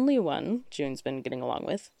only one June's been getting along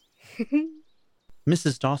with.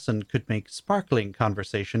 Mrs. Dawson could make sparkling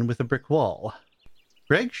conversation with a brick wall.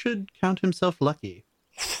 Greg should count himself lucky.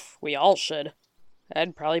 We all should.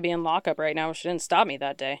 I'd probably be in lockup right now if she didn't stop me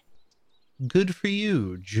that day. Good for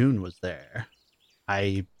you, June was there.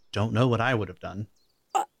 I don't know what I would have done.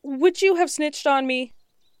 Would you have snitched on me?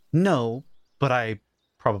 No, but I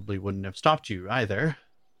probably wouldn't have stopped you either.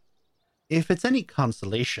 If it's any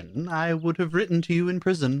consolation, I would have written to you in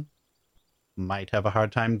prison. Might have a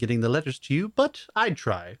hard time getting the letters to you, but I'd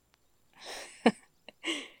try.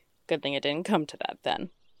 Good thing it didn't come to that then.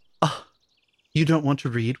 You don't want to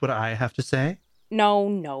read what I have to say?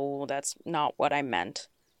 No, that's not what I meant.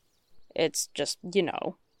 It's just,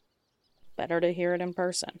 better to hear it in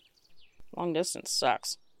person. Long distance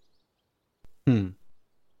sucks.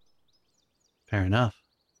 Fair enough.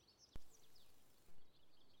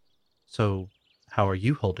 So, how are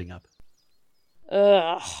you holding up?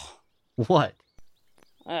 Ugh. What?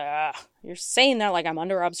 You're saying that like I'm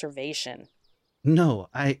under observation. No,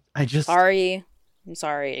 I just... Sorry. I'm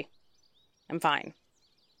sorry. I'm fine.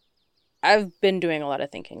 I've been doing a lot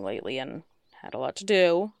of thinking lately and had a lot to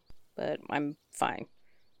do, but I'm fine.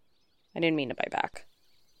 I didn't mean to bite back.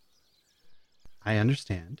 I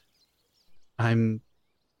understand. I'm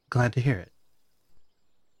glad to hear it.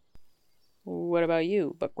 What about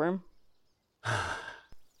you, Bookworm?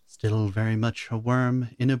 Still very much a worm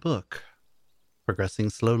in a book. Progressing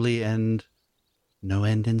slowly and no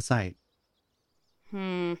end in sight.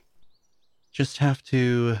 Just have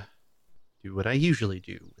to do what I usually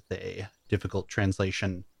do with a difficult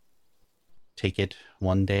translation. Take it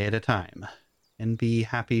one day at a time, and be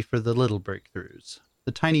happy for the little breakthroughs,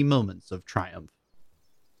 the tiny moments of triumph.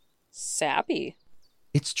 Sappy.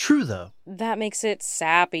 It's true, though. That makes it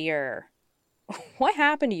sappier. What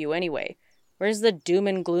happened to you, anyway? Where's the doom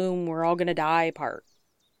and gloom, we're all gonna die part?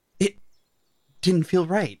 It didn't feel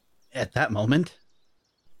right at that moment.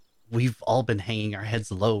 We've all been hanging our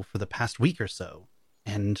heads low for the past week or so,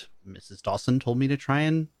 and Mrs. Dawson told me to try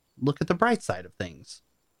and look at the bright side of things.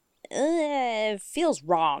 It feels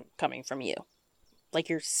wrong coming from you. Like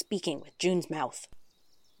you're speaking with June's mouth.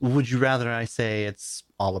 Would you rather I say it's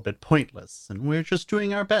all a bit pointless, and we're just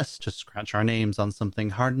doing our best to scratch our names on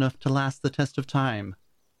something hard enough to last the test of time,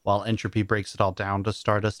 while entropy breaks it all down to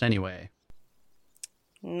stardust anyway?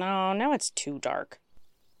 No, now it's too dark.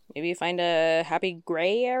 Maybe find a happy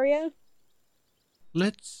gray area?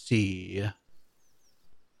 Let's see.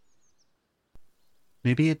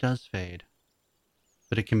 Maybe it does fade.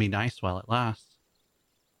 But it can be nice while it lasts.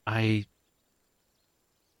 I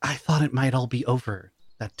thought it might all be over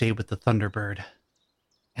that day with the Thunderbird.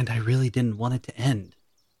 And I really didn't want it to end.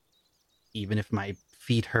 Even if my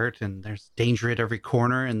feet hurt and there's danger at every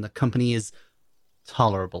corner and the company is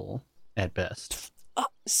tolerable at best.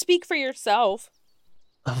 Speak for yourself.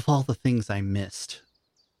 Of all the things I missed,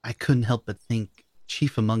 I couldn't help but think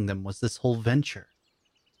chief among them was this whole venture.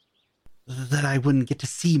 That I wouldn't get to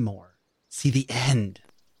see more, see the end.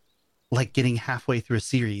 Like getting halfway through a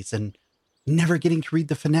series and never getting to read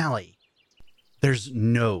the finale. There's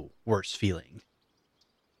no worse feeling.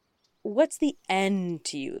 What's the end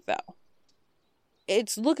to you, though?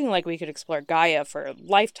 It's looking like we could explore Gaia for a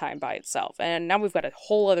lifetime by itself, and now we've got a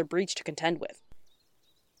whole other breach to contend with.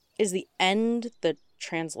 Is the end the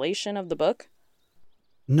translation of the book?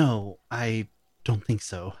 No, I don't think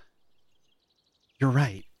so. You're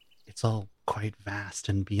right. It's all quite vast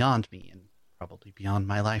and beyond me, and probably beyond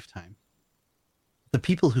my lifetime. The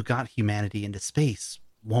people who got humanity into space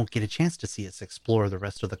won't get a chance to see us explore the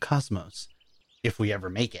rest of the cosmos, if we ever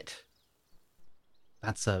make it.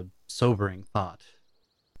 That's a sobering thought.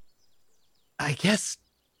 I guess,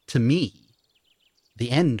 to me,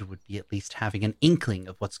 the end would be at least having an inkling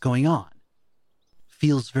of what's going on.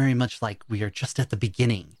 Feels very much like we are just at the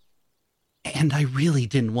beginning. And I really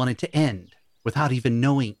didn't want it to end without even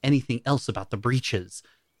knowing anything else about the breaches,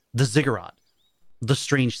 the ziggurat, the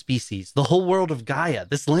strange species, the whole world of Gaia,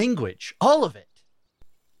 this language, all of it.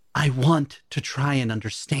 I want to try and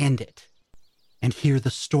understand it and hear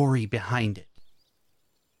the story behind it.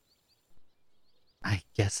 I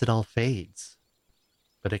guess it all fades,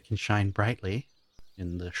 but it can shine brightly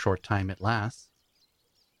in the short time it lasts.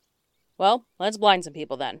 Well, let's blind some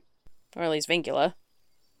people then. Or at least Vincula.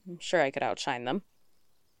 I'm sure I could outshine them.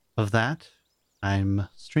 Of that, I'm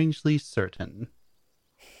strangely certain.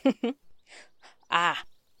 Ah,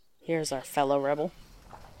 here's our fellow rebel.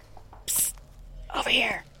 Psst, over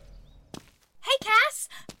here. Hey, Cass!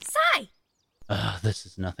 Sai! This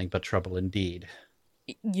is nothing but trouble indeed.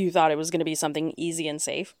 You thought it was going to be something easy and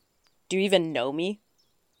safe? Do you even know me?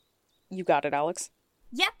 You got it, Alex?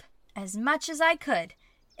 Yep, as much as I could.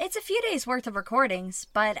 It's a few days worth of recordings,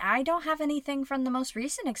 but I don't have anything from the most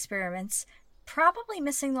recent experiments. Probably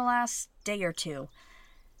missing the last day or two.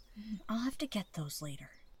 I'll have to get those later.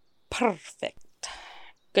 Perfect.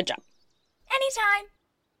 Good job. Anytime.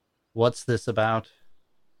 What's this about?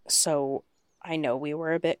 So, I know we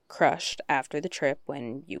were a bit crushed after the trip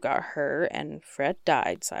when you got her and Fred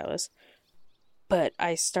died, Silas. But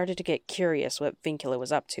I started to get curious what Vincula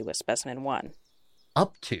was up to with Specimen 1.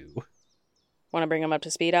 Up to? Want to bring him up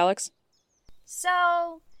to speed, Alex?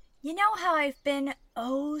 So, you know how I've been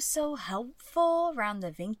oh so helpful around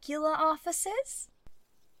the Vincula offices?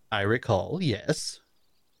 I recall, yes.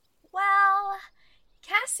 Well,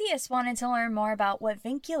 Cassius wanted to learn more about what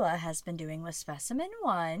Vincula has been doing with Specimen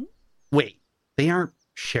 1. Wait, they aren't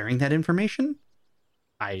sharing that information?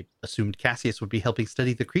 I assumed Cassius would be helping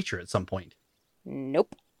study the creature at some point.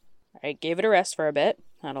 Nope. I gave it a rest for a bit.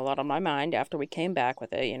 Had a lot on my mind after we came back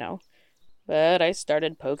with it, you know. But I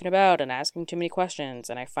started poking about and asking too many questions,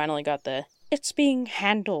 and I finally got the "It's being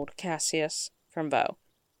handled, Cassius" from Vo.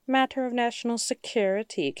 Matter of national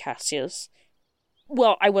security, Cassius.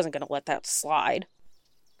 Well, I wasn't going to let that slide.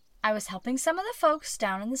 I was helping some of the folks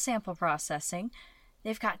down in the sample processing.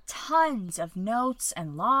 They've got tons of notes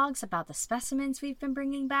and logs about the specimens we've been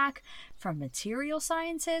bringing back, from material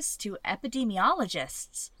scientists to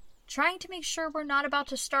epidemiologists, trying to make sure we're not about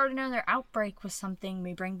to start another outbreak with something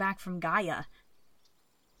we bring back from Gaia.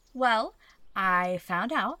 Well, I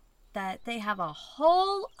found out that they have a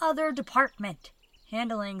whole other department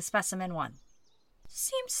handling Specimen 1.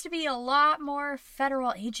 Seems to be a lot more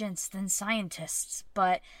federal agents than scientists,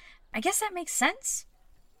 but I guess that makes sense.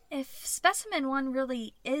 If Specimen 1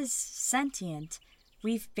 really is sentient,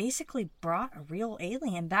 we've basically brought a real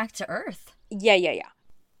alien back to Earth. Yeah.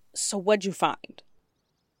 So what'd you find?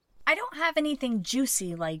 I don't have anything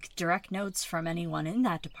juicy like direct notes from anyone in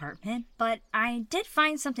that department, but I did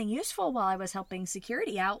find something useful while I was helping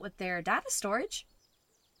security out with their data storage.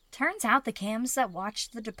 Turns out the cams that watch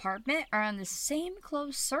the department are on the same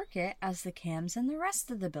closed circuit as the cams in the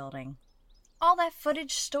rest of the building. All that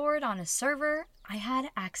footage stored on a server I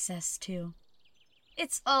had access to.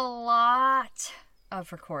 It's a lot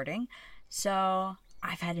of recording, so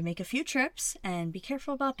I've had to make a few trips and be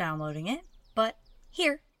careful about downloading it, but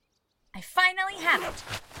here, I finally have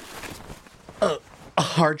it. A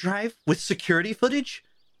hard drive with security footage?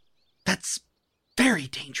 That's very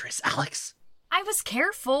dangerous, Alex. I was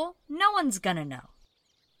careful. No one's gonna know.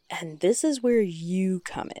 And this is where you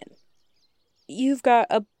come in. You've got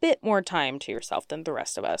a bit more time to yourself than the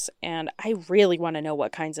rest of us, and I really want to know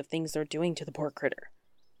what kinds of things they're doing to the poor critter.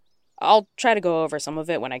 I'll try to go over some of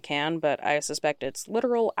it when I can, but I suspect it's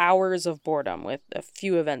literal hours of boredom with a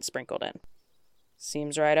few events sprinkled in.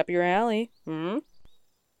 Seems right up your alley, hmm?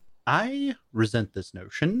 I resent this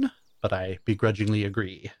notion, but I begrudgingly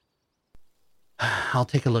agree. I'll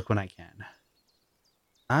take a look when I can.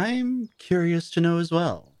 I'm curious to know as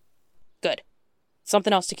well. Good.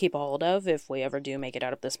 Something else to keep a hold of if we ever do make it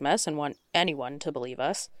out of this mess and want anyone to believe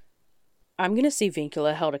us. I'm going to see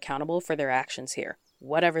Vincula held accountable for their actions here,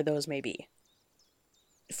 whatever those may be.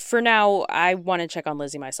 For now, I want to check on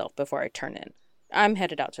Lizzie myself before I turn in. I'm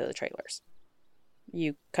headed out to the trailers.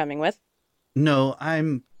 You coming with? No,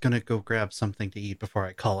 I'm gonna go grab something to eat before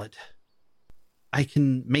I call it. I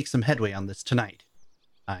can make some headway on this tonight.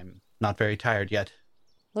 I'm not very tired yet.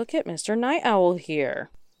 Look at Mr. Night Owl here.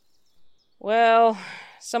 Well,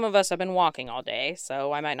 some of us have been walking all day,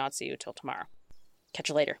 so I might not see you till tomorrow. Catch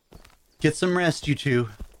you later. Get some rest, you two.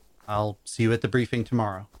 I'll see you at the briefing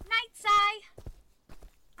tomorrow. Night, Si.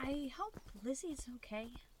 I hope Lizzie's okay.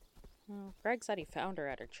 Well, Greg said he found her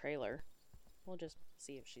at her trailer. We'll just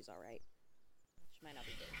see if she's alright. She might not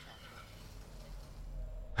be getting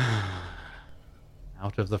shot.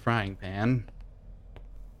 Out of the frying pan.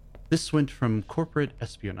 This went from corporate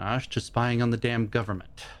espionage to spying on the damn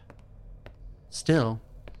government. Still,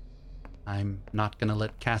 I'm not gonna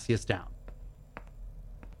let Cassius down.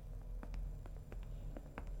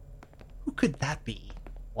 Who could that be,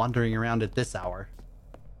 wandering around at this hour?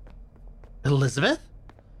 Elizabeth?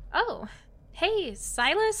 Oh, hey,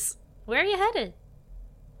 Silas, where are you headed?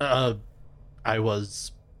 I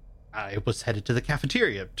was headed to the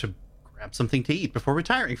cafeteria to grab something to eat before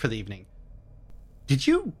retiring for the evening. Did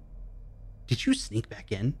you sneak back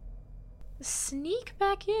in? Sneak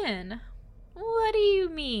back in? What do you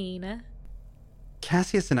mean?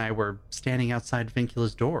 Cassius and I were standing outside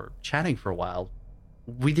Vincula's door, chatting for a while.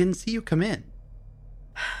 We didn't see you come in.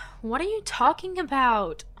 What are you talking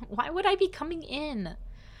about? Why would I be coming in?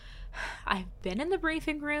 I've been in the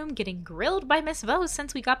briefing room getting grilled by Miss Vose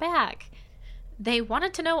since we got back. They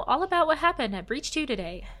wanted to know all about what happened at Breach 2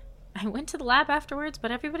 today. I went to the lab afterwards,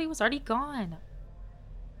 but everybody was already gone.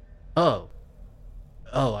 Oh,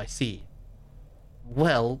 I see.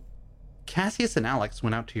 Well, Cassius and Alex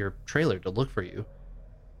went out to your trailer to look for you.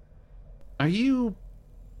 Are you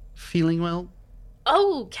feeling well?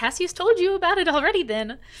 Oh, Cassius told you about it already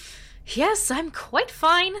then. Yes, I'm quite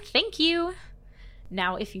fine, thank you.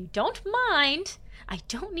 Now, if you don't mind, I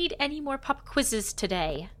don't need any more pop quizzes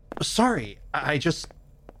today. Sorry, I just...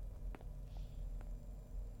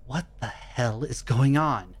 What the hell is going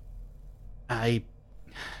on? I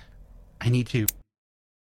need to...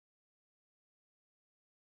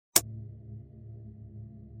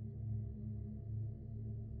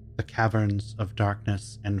 The caverns of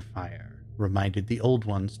darkness and fire reminded the old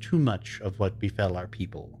ones too much of what befell our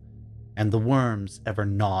people, and the worms ever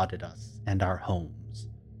gnawed at us and our homes.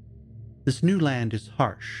 This new land is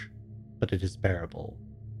harsh, but it is bearable.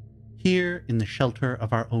 Here, in the shelter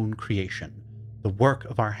of our own creation, the work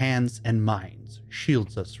of our hands and minds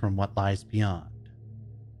shields us from what lies beyond.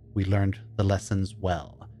 We learned the lessons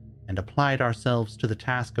well, and applied ourselves to the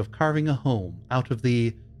task of carving a home out of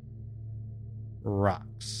the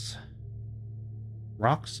rocks.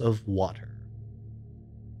 Rocks of water.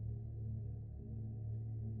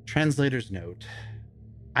 Translator's note.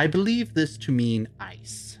 I believe this to mean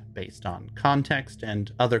ice, based on context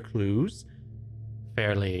and other clues.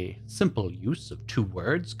 Fairly simple use of two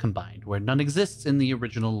words combined where none exists in the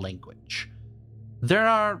original language. There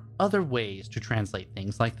are other ways to translate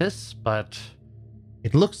things like this, but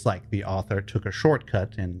it looks like the author took a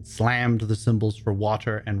shortcut and slammed the symbols for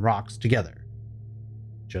water and rocks together.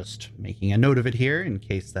 Just making a note of it here in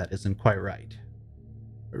case that isn't quite right.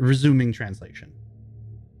 Resuming translation.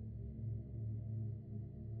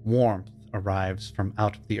 Warmth arrives from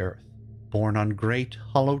out of the earth, borne on great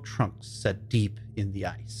hollow trunks set deep in the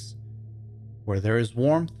ice. Where there is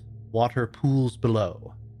warmth, water pools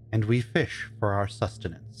below, and we fish for our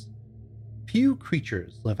sustenance. Few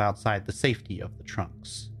creatures live outside the safety of the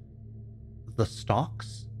trunks. The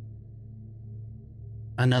stalks?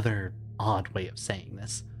 Another odd way of saying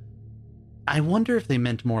this. I wonder if they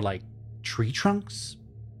meant more like tree trunks?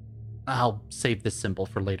 I'll save this symbol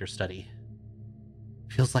for later study.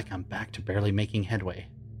 Feels like I'm back to barely making headway.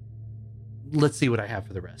 Let's see what I have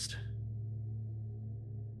for the rest.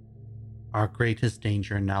 Our greatest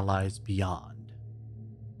danger now lies beyond.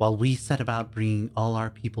 While we set about bringing all our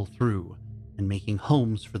people through and making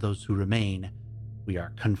homes for those who remain, we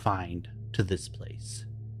are confined to this place.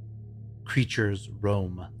 Creatures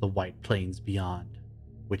roam the white plains beyond,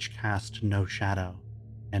 which cast no shadow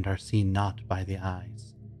and are seen not by the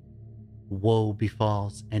eyes. Woe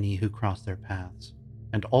befalls any who cross their paths,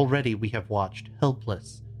 and already we have watched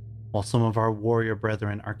helpless, while some of our warrior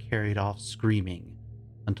brethren are carried off screaming,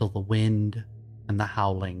 until the wind and the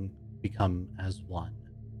howling become as one.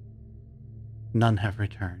 None have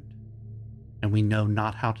returned, and we know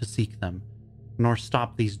not how to seek them, nor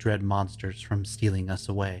stop these dread monsters from stealing us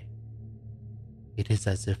away. It is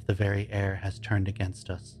as if the very air has turned against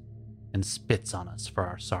us and spits on us for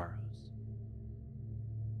our sorrows.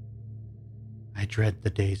 I dread the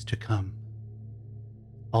days to come.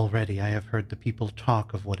 Already I have heard the people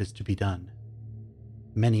talk of what is to be done.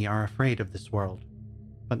 Many are afraid of this world,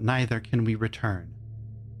 but neither can we return.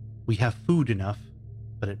 We have food enough,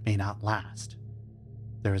 but it may not last.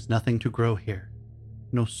 There is nothing to grow here,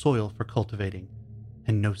 no soil for cultivating,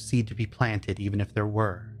 and no seed to be planted even if there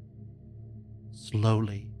were.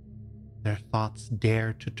 Slowly, their thoughts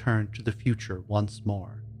dare to turn to the future once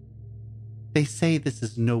more. They say this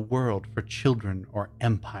is no world for children or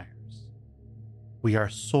empires. We are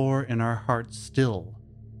sore in our hearts still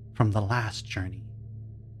from the last journey,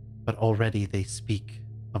 but already they speak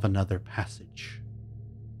of another passage.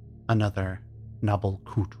 Another Nabal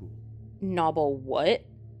Kutul. Nabal what?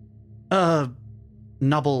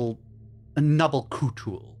 Nabal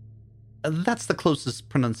Kutul. That's the closest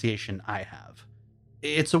pronunciation I have.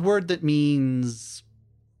 It's a word that means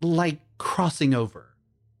like crossing over,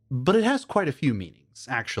 but it has quite a few meanings,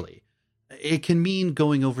 actually. It can mean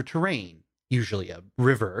going over terrain, usually a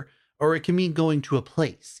river, or it can mean going to a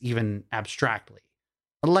place, even abstractly,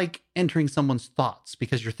 like entering someone's thoughts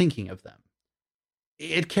because you're thinking of them.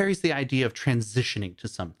 It carries the idea of transitioning to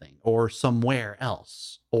something or somewhere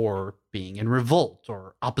else, or being in revolt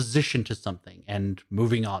or opposition to something and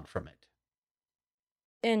moving on from it.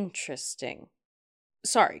 Interesting.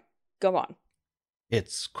 Sorry, go on.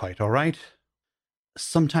 It's quite all right.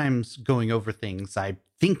 Sometimes going over things I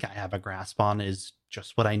think I have a grasp on is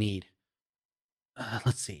just what I need.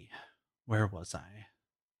 Let's see. Where was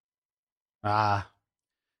I?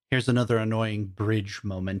 Here's another annoying bridge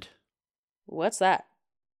moment. What's that?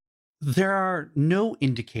 There are no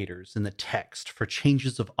indicators in the text for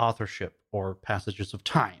changes of authorship or passages of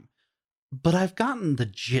time, but I've gotten the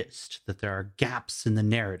gist that there are gaps in the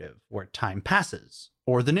narrative where time passes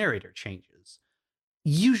or the narrator changes.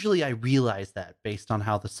 Usually I realize that based on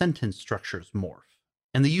how the sentence structures morph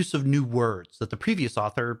and the use of new words that the previous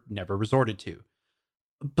author never resorted to.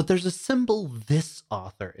 But there's a symbol this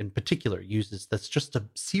author in particular uses that's just a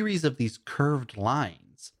series of these curved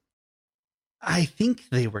lines. I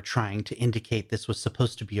think they were trying to indicate this was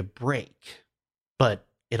supposed to be a break, but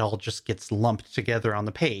it all just gets lumped together on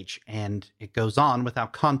the page, and it goes on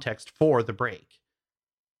without context for the break.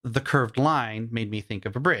 The curved line made me think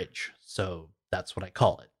of a bridge, so that's what I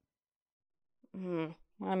call it.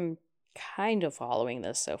 I'm kind of following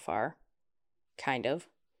this so far. Kind of.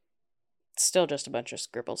 It's still just a bunch of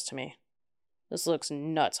scribbles to me. This looks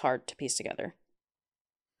nuts hard to piece together.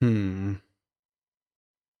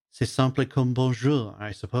 C'est simple comme bonjour,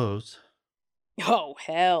 I suppose. Oh,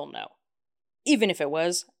 hell no. Even if it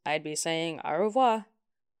was, I'd be saying au revoir.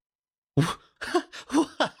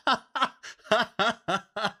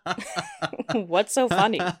 What's so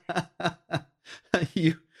funny?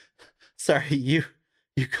 You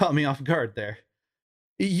caught me off guard there.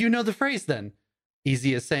 You know the phrase then?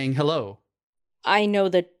 Easy as saying hello. I know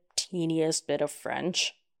the teeniest bit of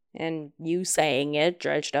French, and you saying it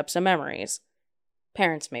dredged up some memories.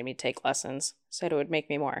 Parents made me take lessons, said it would make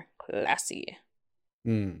me more classy.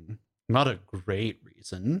 Not a great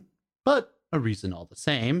reason, but a reason all the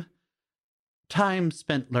same. Time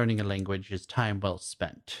spent learning a language is time well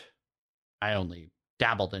spent. I only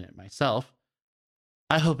dabbled in it myself.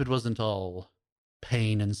 I hope it wasn't all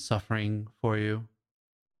pain and suffering for you.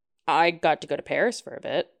 I got to go to Paris for a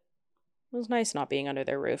bit. It was nice not being under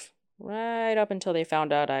their roof, right up until they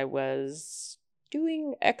found out I was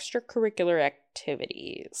doing extracurricular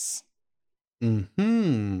activities.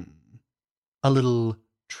 A little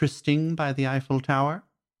trysting by the Eiffel Tower?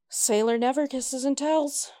 Sailor never kisses and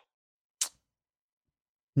tells.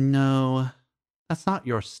 No, that's not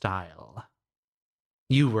your style.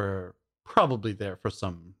 You were probably there for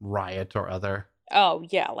some riot or other. Oh,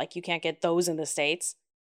 yeah, like you can't get those in the States.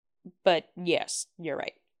 But yes, you're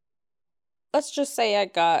right. Let's just say I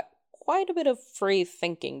got quite a bit of free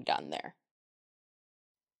thinking done there.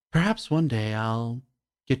 Perhaps one day I'll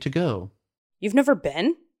get to go. You've never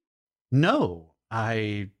been? No,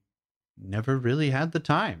 I never really had the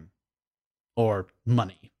time. Or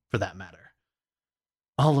money, for that matter.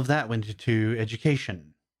 All of that went into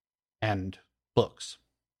education and books.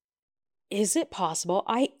 Is it possible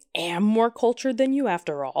I am more cultured than you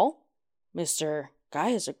after all? Mr. Guy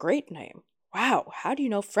is a great name. Wow, how do you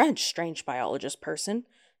know French, strange biologist person?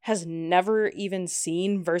 Has never even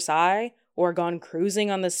seen Versailles or gone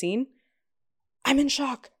cruising on the Seine? I'm in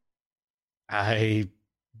shock. I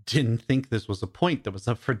didn't think this was a point that was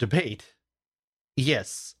up for debate.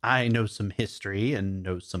 Yes, I know some history and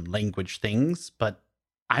know some language things, but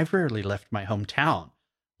I've rarely left my hometown,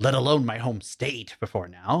 let alone my home state before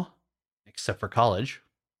now, except for college.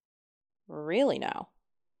 Really now?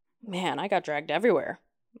 Man, I got dragged everywhere,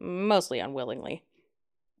 mostly unwillingly.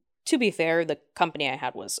 To be fair, the company I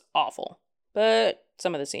had was awful, but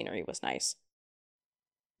some of the scenery was nice.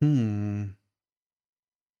 Maybe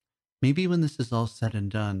when this is all said and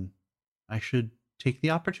done, I should take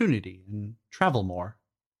the opportunity and travel more.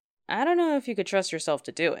 I don't know if you could trust yourself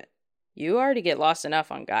to do it. You already get lost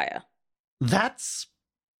enough on Gaia. That's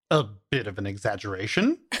a bit of an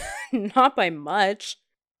exaggeration. Not by much.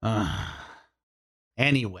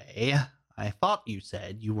 Anyway, I thought you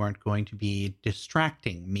said you weren't going to be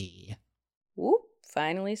distracting me. Whoop,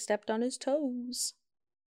 finally stepped on his toes.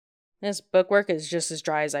 This bookwork is just as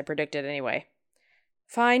dry as I predicted anyway.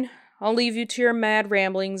 Fine, I'll leave you to your mad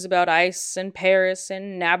ramblings about ice and Paris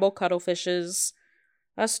and Nabble cuttlefishes.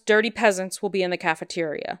 Us dirty peasants will be in the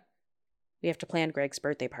cafeteria. We have to plan Greg's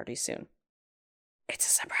birthday party soon. It's a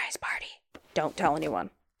surprise party. Don't tell anyone.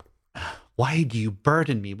 Why do you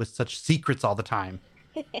burden me with such secrets all the time?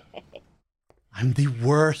 I'm the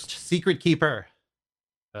worst secret keeper.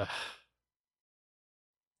 Ugh.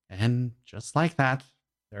 And just like that,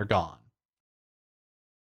 they're gone.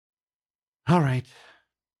 All right.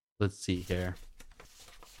 Let's see here.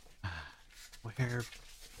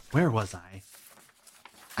 Where was I?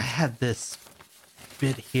 I had this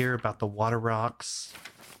bit here about the water rocks.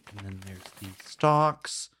 And then there's these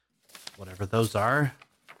stalks. Whatever those are.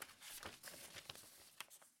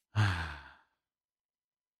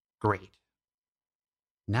 Great.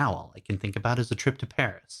 Now all I can think about is a trip to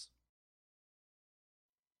Paris.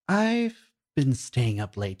 I've been staying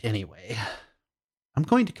up late anyway. I'm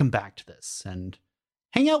going to come back to this and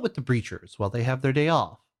hang out with the Breachers while they have their day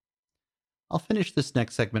off. I'll finish this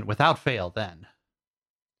next segment without fail then.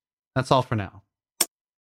 That's all for now.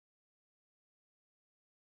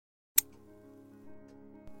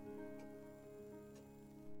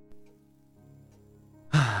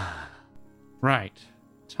 Right.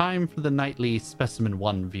 Time for the nightly Specimen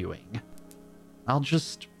 1 viewing. I'll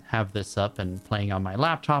just have this up and playing on my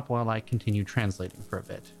laptop while I continue translating for a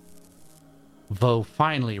bit. Vo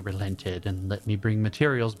finally relented and let me bring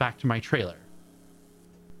materials back to my trailer.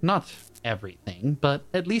 Not everything, but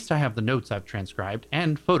at least I have the notes I've transcribed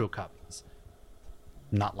and photocopies.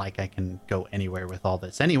 Not like I can go anywhere with all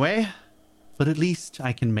this anyway, but at least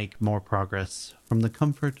I can make more progress from the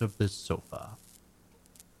comfort of this sofa.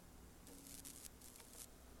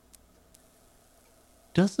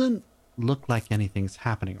 Doesn't look like anything's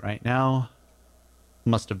happening right now.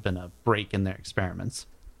 Must have been a break in their experiments.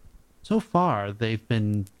 So far, they've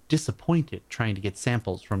been disappointed trying to get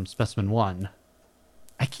samples from Specimen 1.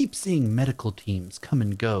 I keep seeing medical teams come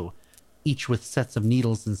and go, each with sets of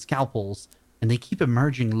needles and scalpels, and they keep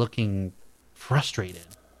emerging looking frustrated.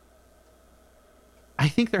 I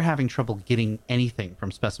think they're having trouble getting anything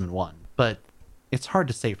from Specimen 1, but it's hard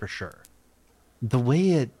to say for sure. The way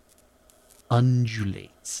it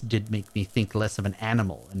undulates did make me think less of an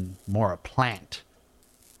animal and more a plant.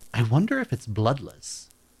 I wonder if it's bloodless.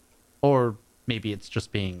 Or maybe it's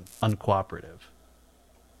just being uncooperative.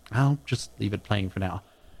 I'll just leave it playing for now.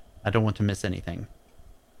 I don't want to miss anything.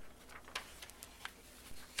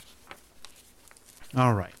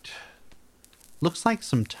 Alright. Looks like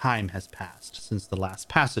some time has passed since the last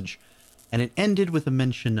passage, and it ended with a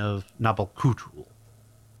mention of Nabalkutul.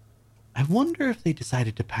 I wonder if they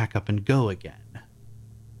decided to pack up and go again.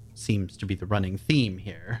 Seems to be the running theme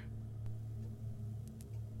here.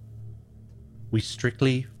 We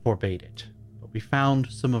strictly forbade it, but we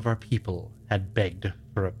found some of our people had begged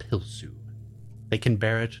for a pilsu. They can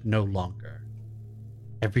bear it no longer.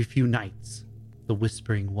 Every few nights, the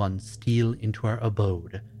Whispering Ones steal into our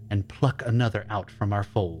abode and pluck another out from our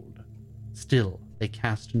fold. Still, they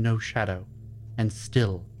cast no shadow, and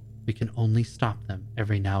still, we can only stop them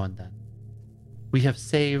every now and then. We have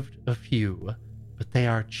saved a few, but they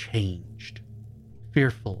are changed,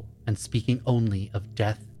 fearful and speaking only of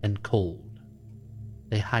death and cold.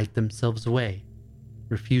 They hide themselves away,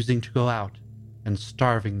 refusing to go out and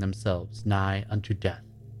starving themselves nigh unto death.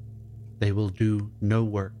 They will do no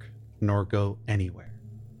work nor go anywhere.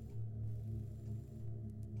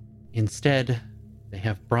 Instead, they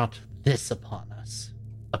have brought this upon us,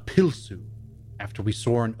 a pilsu, after we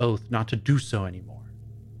swore an oath not to do so anymore.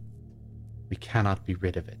 We cannot be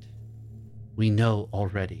rid of it. We know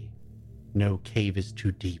already. No cave is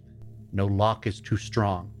too deep, no lock is too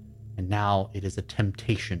strong, and now it is a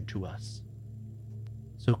temptation to us.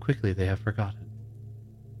 So quickly they have forgotten.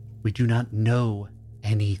 We do not know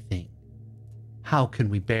anything. How can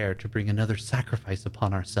we bear to bring another sacrifice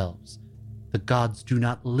upon ourselves? The gods do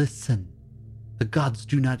not listen. The gods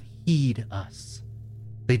do not heed us.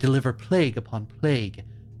 They deliver plague upon plague,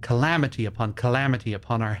 calamity upon calamity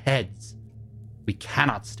upon our heads. We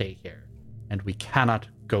cannot stay here, and we cannot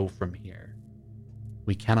go from here.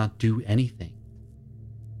 We cannot do anything.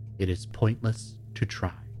 It is pointless to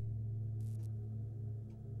try.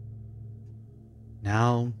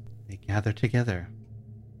 Now they gather together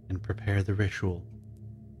and prepare the ritual.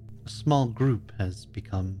 A small group has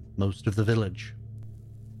become most of the village.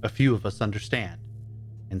 A few of us understand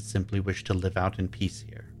and simply wish to live out in peace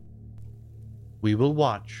here. We will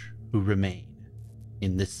watch who remain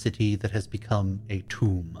in this city that has become a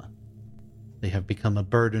tomb. They have become a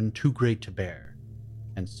burden too great to bear,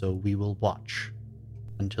 and so we will watch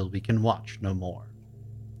until we can watch no more.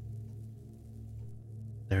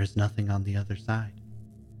 There is nothing on the other side.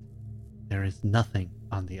 There is nothing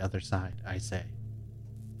on the other side, I say.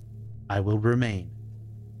 I will remain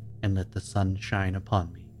and let the sun shine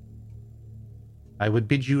upon me. I would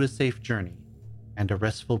bid you a safe journey and a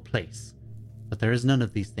restful place, but there is none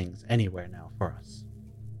of these things anywhere now for us.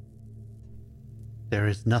 There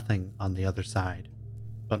is nothing on the other side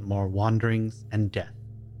but more wanderings and death.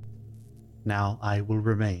 Now I will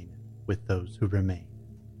remain with those who remain.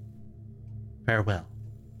 Farewell,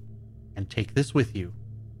 and take this with you,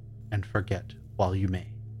 and forget while you may.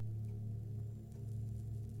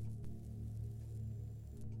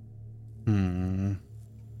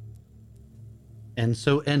 And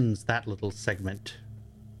so ends that little segment.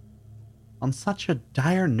 On such a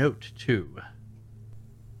dire note, too.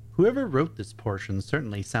 Whoever wrote this portion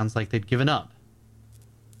certainly sounds like they'd given up.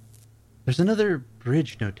 There's another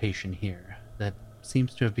bridge notation here that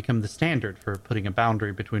seems to have become the standard for putting a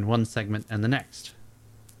boundary between one segment and the next.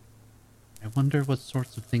 I wonder what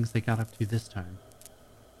sorts of things they got up to this time.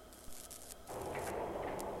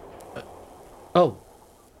 Oh,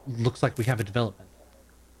 looks like we have a development.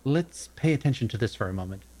 Let's pay attention to this for a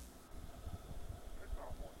moment.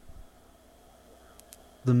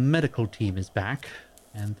 The medical team is back,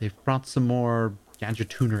 and they've brought some more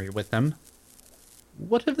gadgetoonery with them.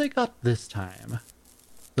 What have they got this time?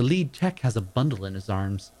 The lead tech has a bundle in his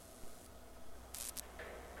arms.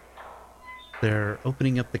 They're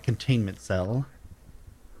opening up the containment cell.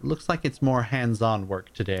 Looks like it's more hands-on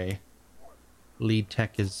work today. Lead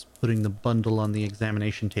tech is putting the bundle on the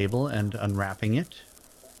examination table and unwrapping it.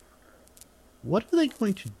 What are they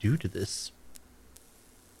going to do to this?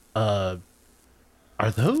 Are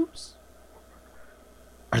those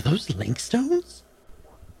link stones?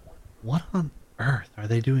 What on earth are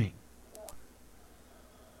they doing?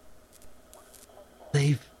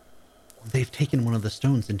 They've taken one of the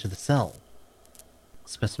stones into the cell.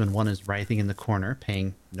 Specimen 1 is writhing in the corner,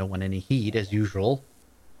 paying no one any heed as usual.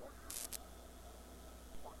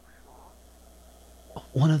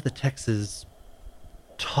 One of the techs is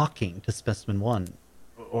talking to Specimen 1,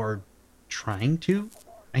 or trying to,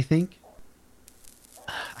 I think.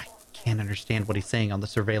 I can't understand what he's saying on the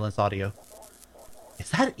surveillance audio.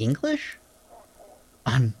 Is that English?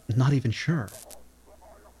 I'm not even sure.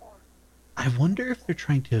 I wonder if they're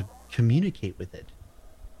trying to communicate with it,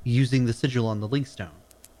 using the sigil on the link stone.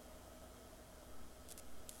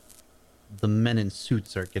 The men in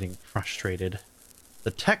suits are getting frustrated.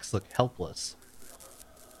 The techs look helpless.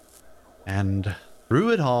 And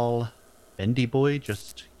through it all, Bendy Boy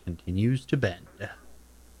just continues to bend.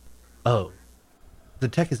 Oh, the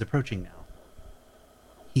tech is approaching now.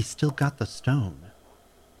 He's still got the stone.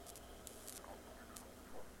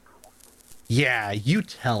 Yeah, you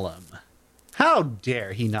tell him. How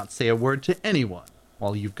dare he not say a word to anyone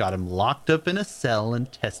while you've got him locked up in a cell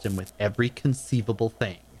and test him with every conceivable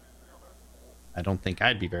thing. I don't think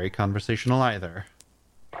I'd be very conversational either.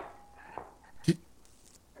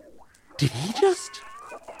 Did he just...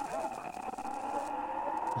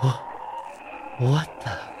 What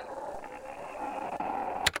the...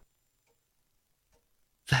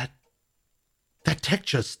 That tech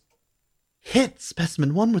just hit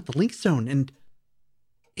Specimen 1 with the link stone, and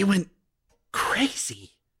it went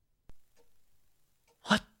crazy.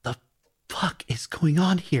 What the fuck is going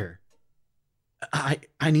on here? I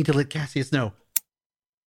need to let Cassius know.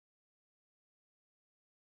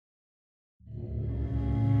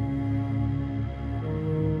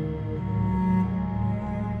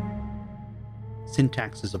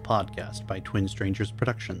 Syntax is a podcast by Twin Strangers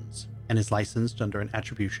Productions and is licensed under an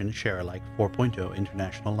Attribution Share-alike 4.0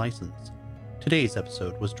 international license. Today's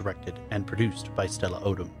episode was directed and produced by Stella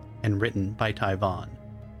Odom and written by Ty Vaughn.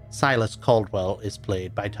 Silas Caldwell is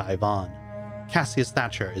played by Ty Vaughn. Cassius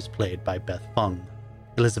Thatcher is played by Beth Fung.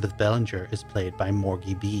 Elizabeth Bellinger is played by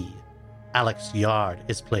Morgie B. Alex Yard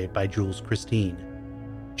is played by Jules Christine.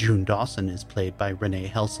 June Dawson is played by Renee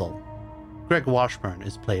Helsel. Greg Washburn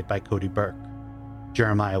is played by Cody Burke.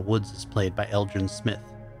 Jeremiah Woods is played by Elgin Smith.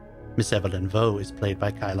 Miss Evelyn Vo is played by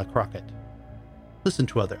Kyla Crockett. Listen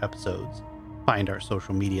to other episodes, find our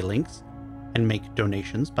social media links, and make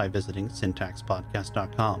donations by visiting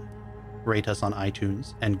syntaxpodcast.com. Rate us on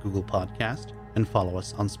iTunes and Google Podcast, and follow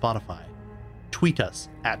us on Spotify. Tweet us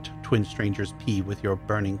at TwinStrangersP with your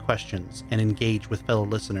burning questions, and engage with fellow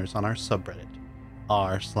listeners on our subreddit,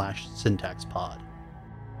 r/syntaxpod.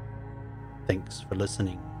 Thanks for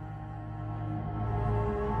listening.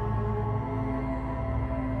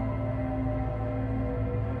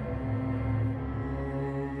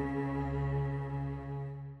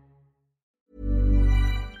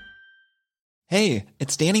 Hey,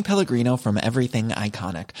 it's Danny Pellegrino from Everything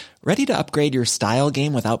Iconic. Ready to upgrade your style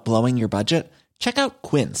game without blowing your budget? Check out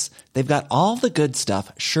Quince. They've got all the good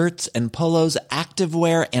stuff, shirts and polos,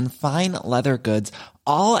 activewear, and fine leather goods,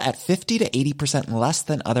 all at 50 to 80% less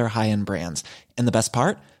than other high-end brands. And the best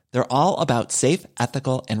part? They're all about safe,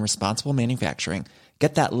 ethical, and responsible manufacturing.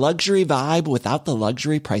 Get that luxury vibe without the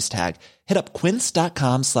luxury price tag. Hit up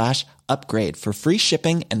quince.com/upgrade for free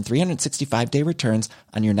shipping and 365-day returns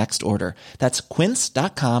on your next order. That's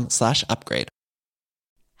quince.com/upgrade.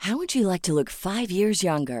 How would you like to look 5 years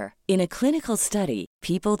younger? In a clinical study,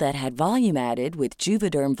 people that had volume added with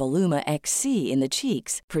Juvederm Voluma XC in the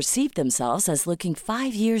cheeks perceived themselves as looking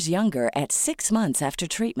 5 years younger at 6 months after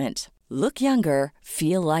treatment. Look younger,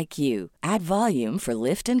 feel like you. Add volume for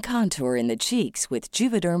lift and contour in the cheeks with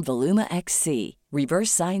Juvederm Voluma XC.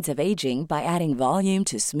 Reverse signs of aging by adding volume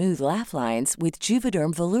to smooth laugh lines with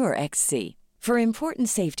Juvederm Volure XC. For important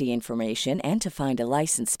safety information and to find a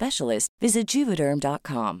licensed specialist, visit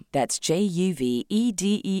Juvederm.com. That's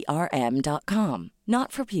JUVEDERM.com.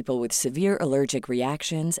 Not for people with severe allergic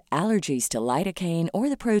reactions, allergies to lidocaine, or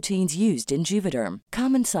the proteins used in Juvederm.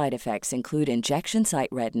 Common side effects include injection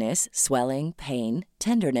site redness, swelling, pain,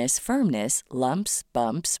 tenderness, firmness, lumps,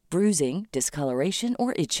 bumps, bruising, discoloration,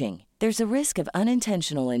 or itching. There's a risk of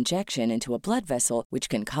unintentional injection into a blood vessel, which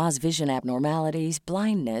can cause vision abnormalities,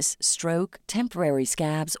 blindness, stroke, temporary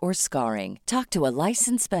scabs, or scarring. Talk to a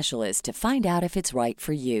licensed specialist to find out if it's right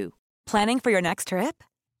for you. Planning for your next trip?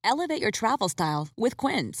 Elevate your travel style with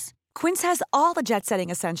Quince. Quince has all the jet-setting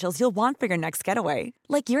essentials you'll want for your next getaway,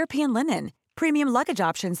 like European linen, premium luggage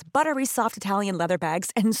options, buttery soft Italian leather bags,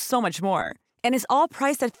 and so much more. And is all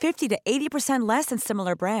priced at 50 to 80% less than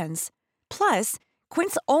similar brands. Plus,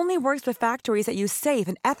 Quince only works with factories that use safe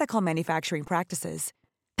and ethical manufacturing practices.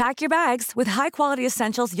 Pack your bags with high-quality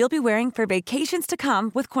essentials you'll be wearing for vacations to come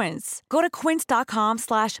with Quince. Go to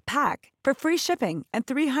quince.com/pack for free shipping and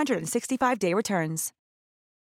 365-day returns.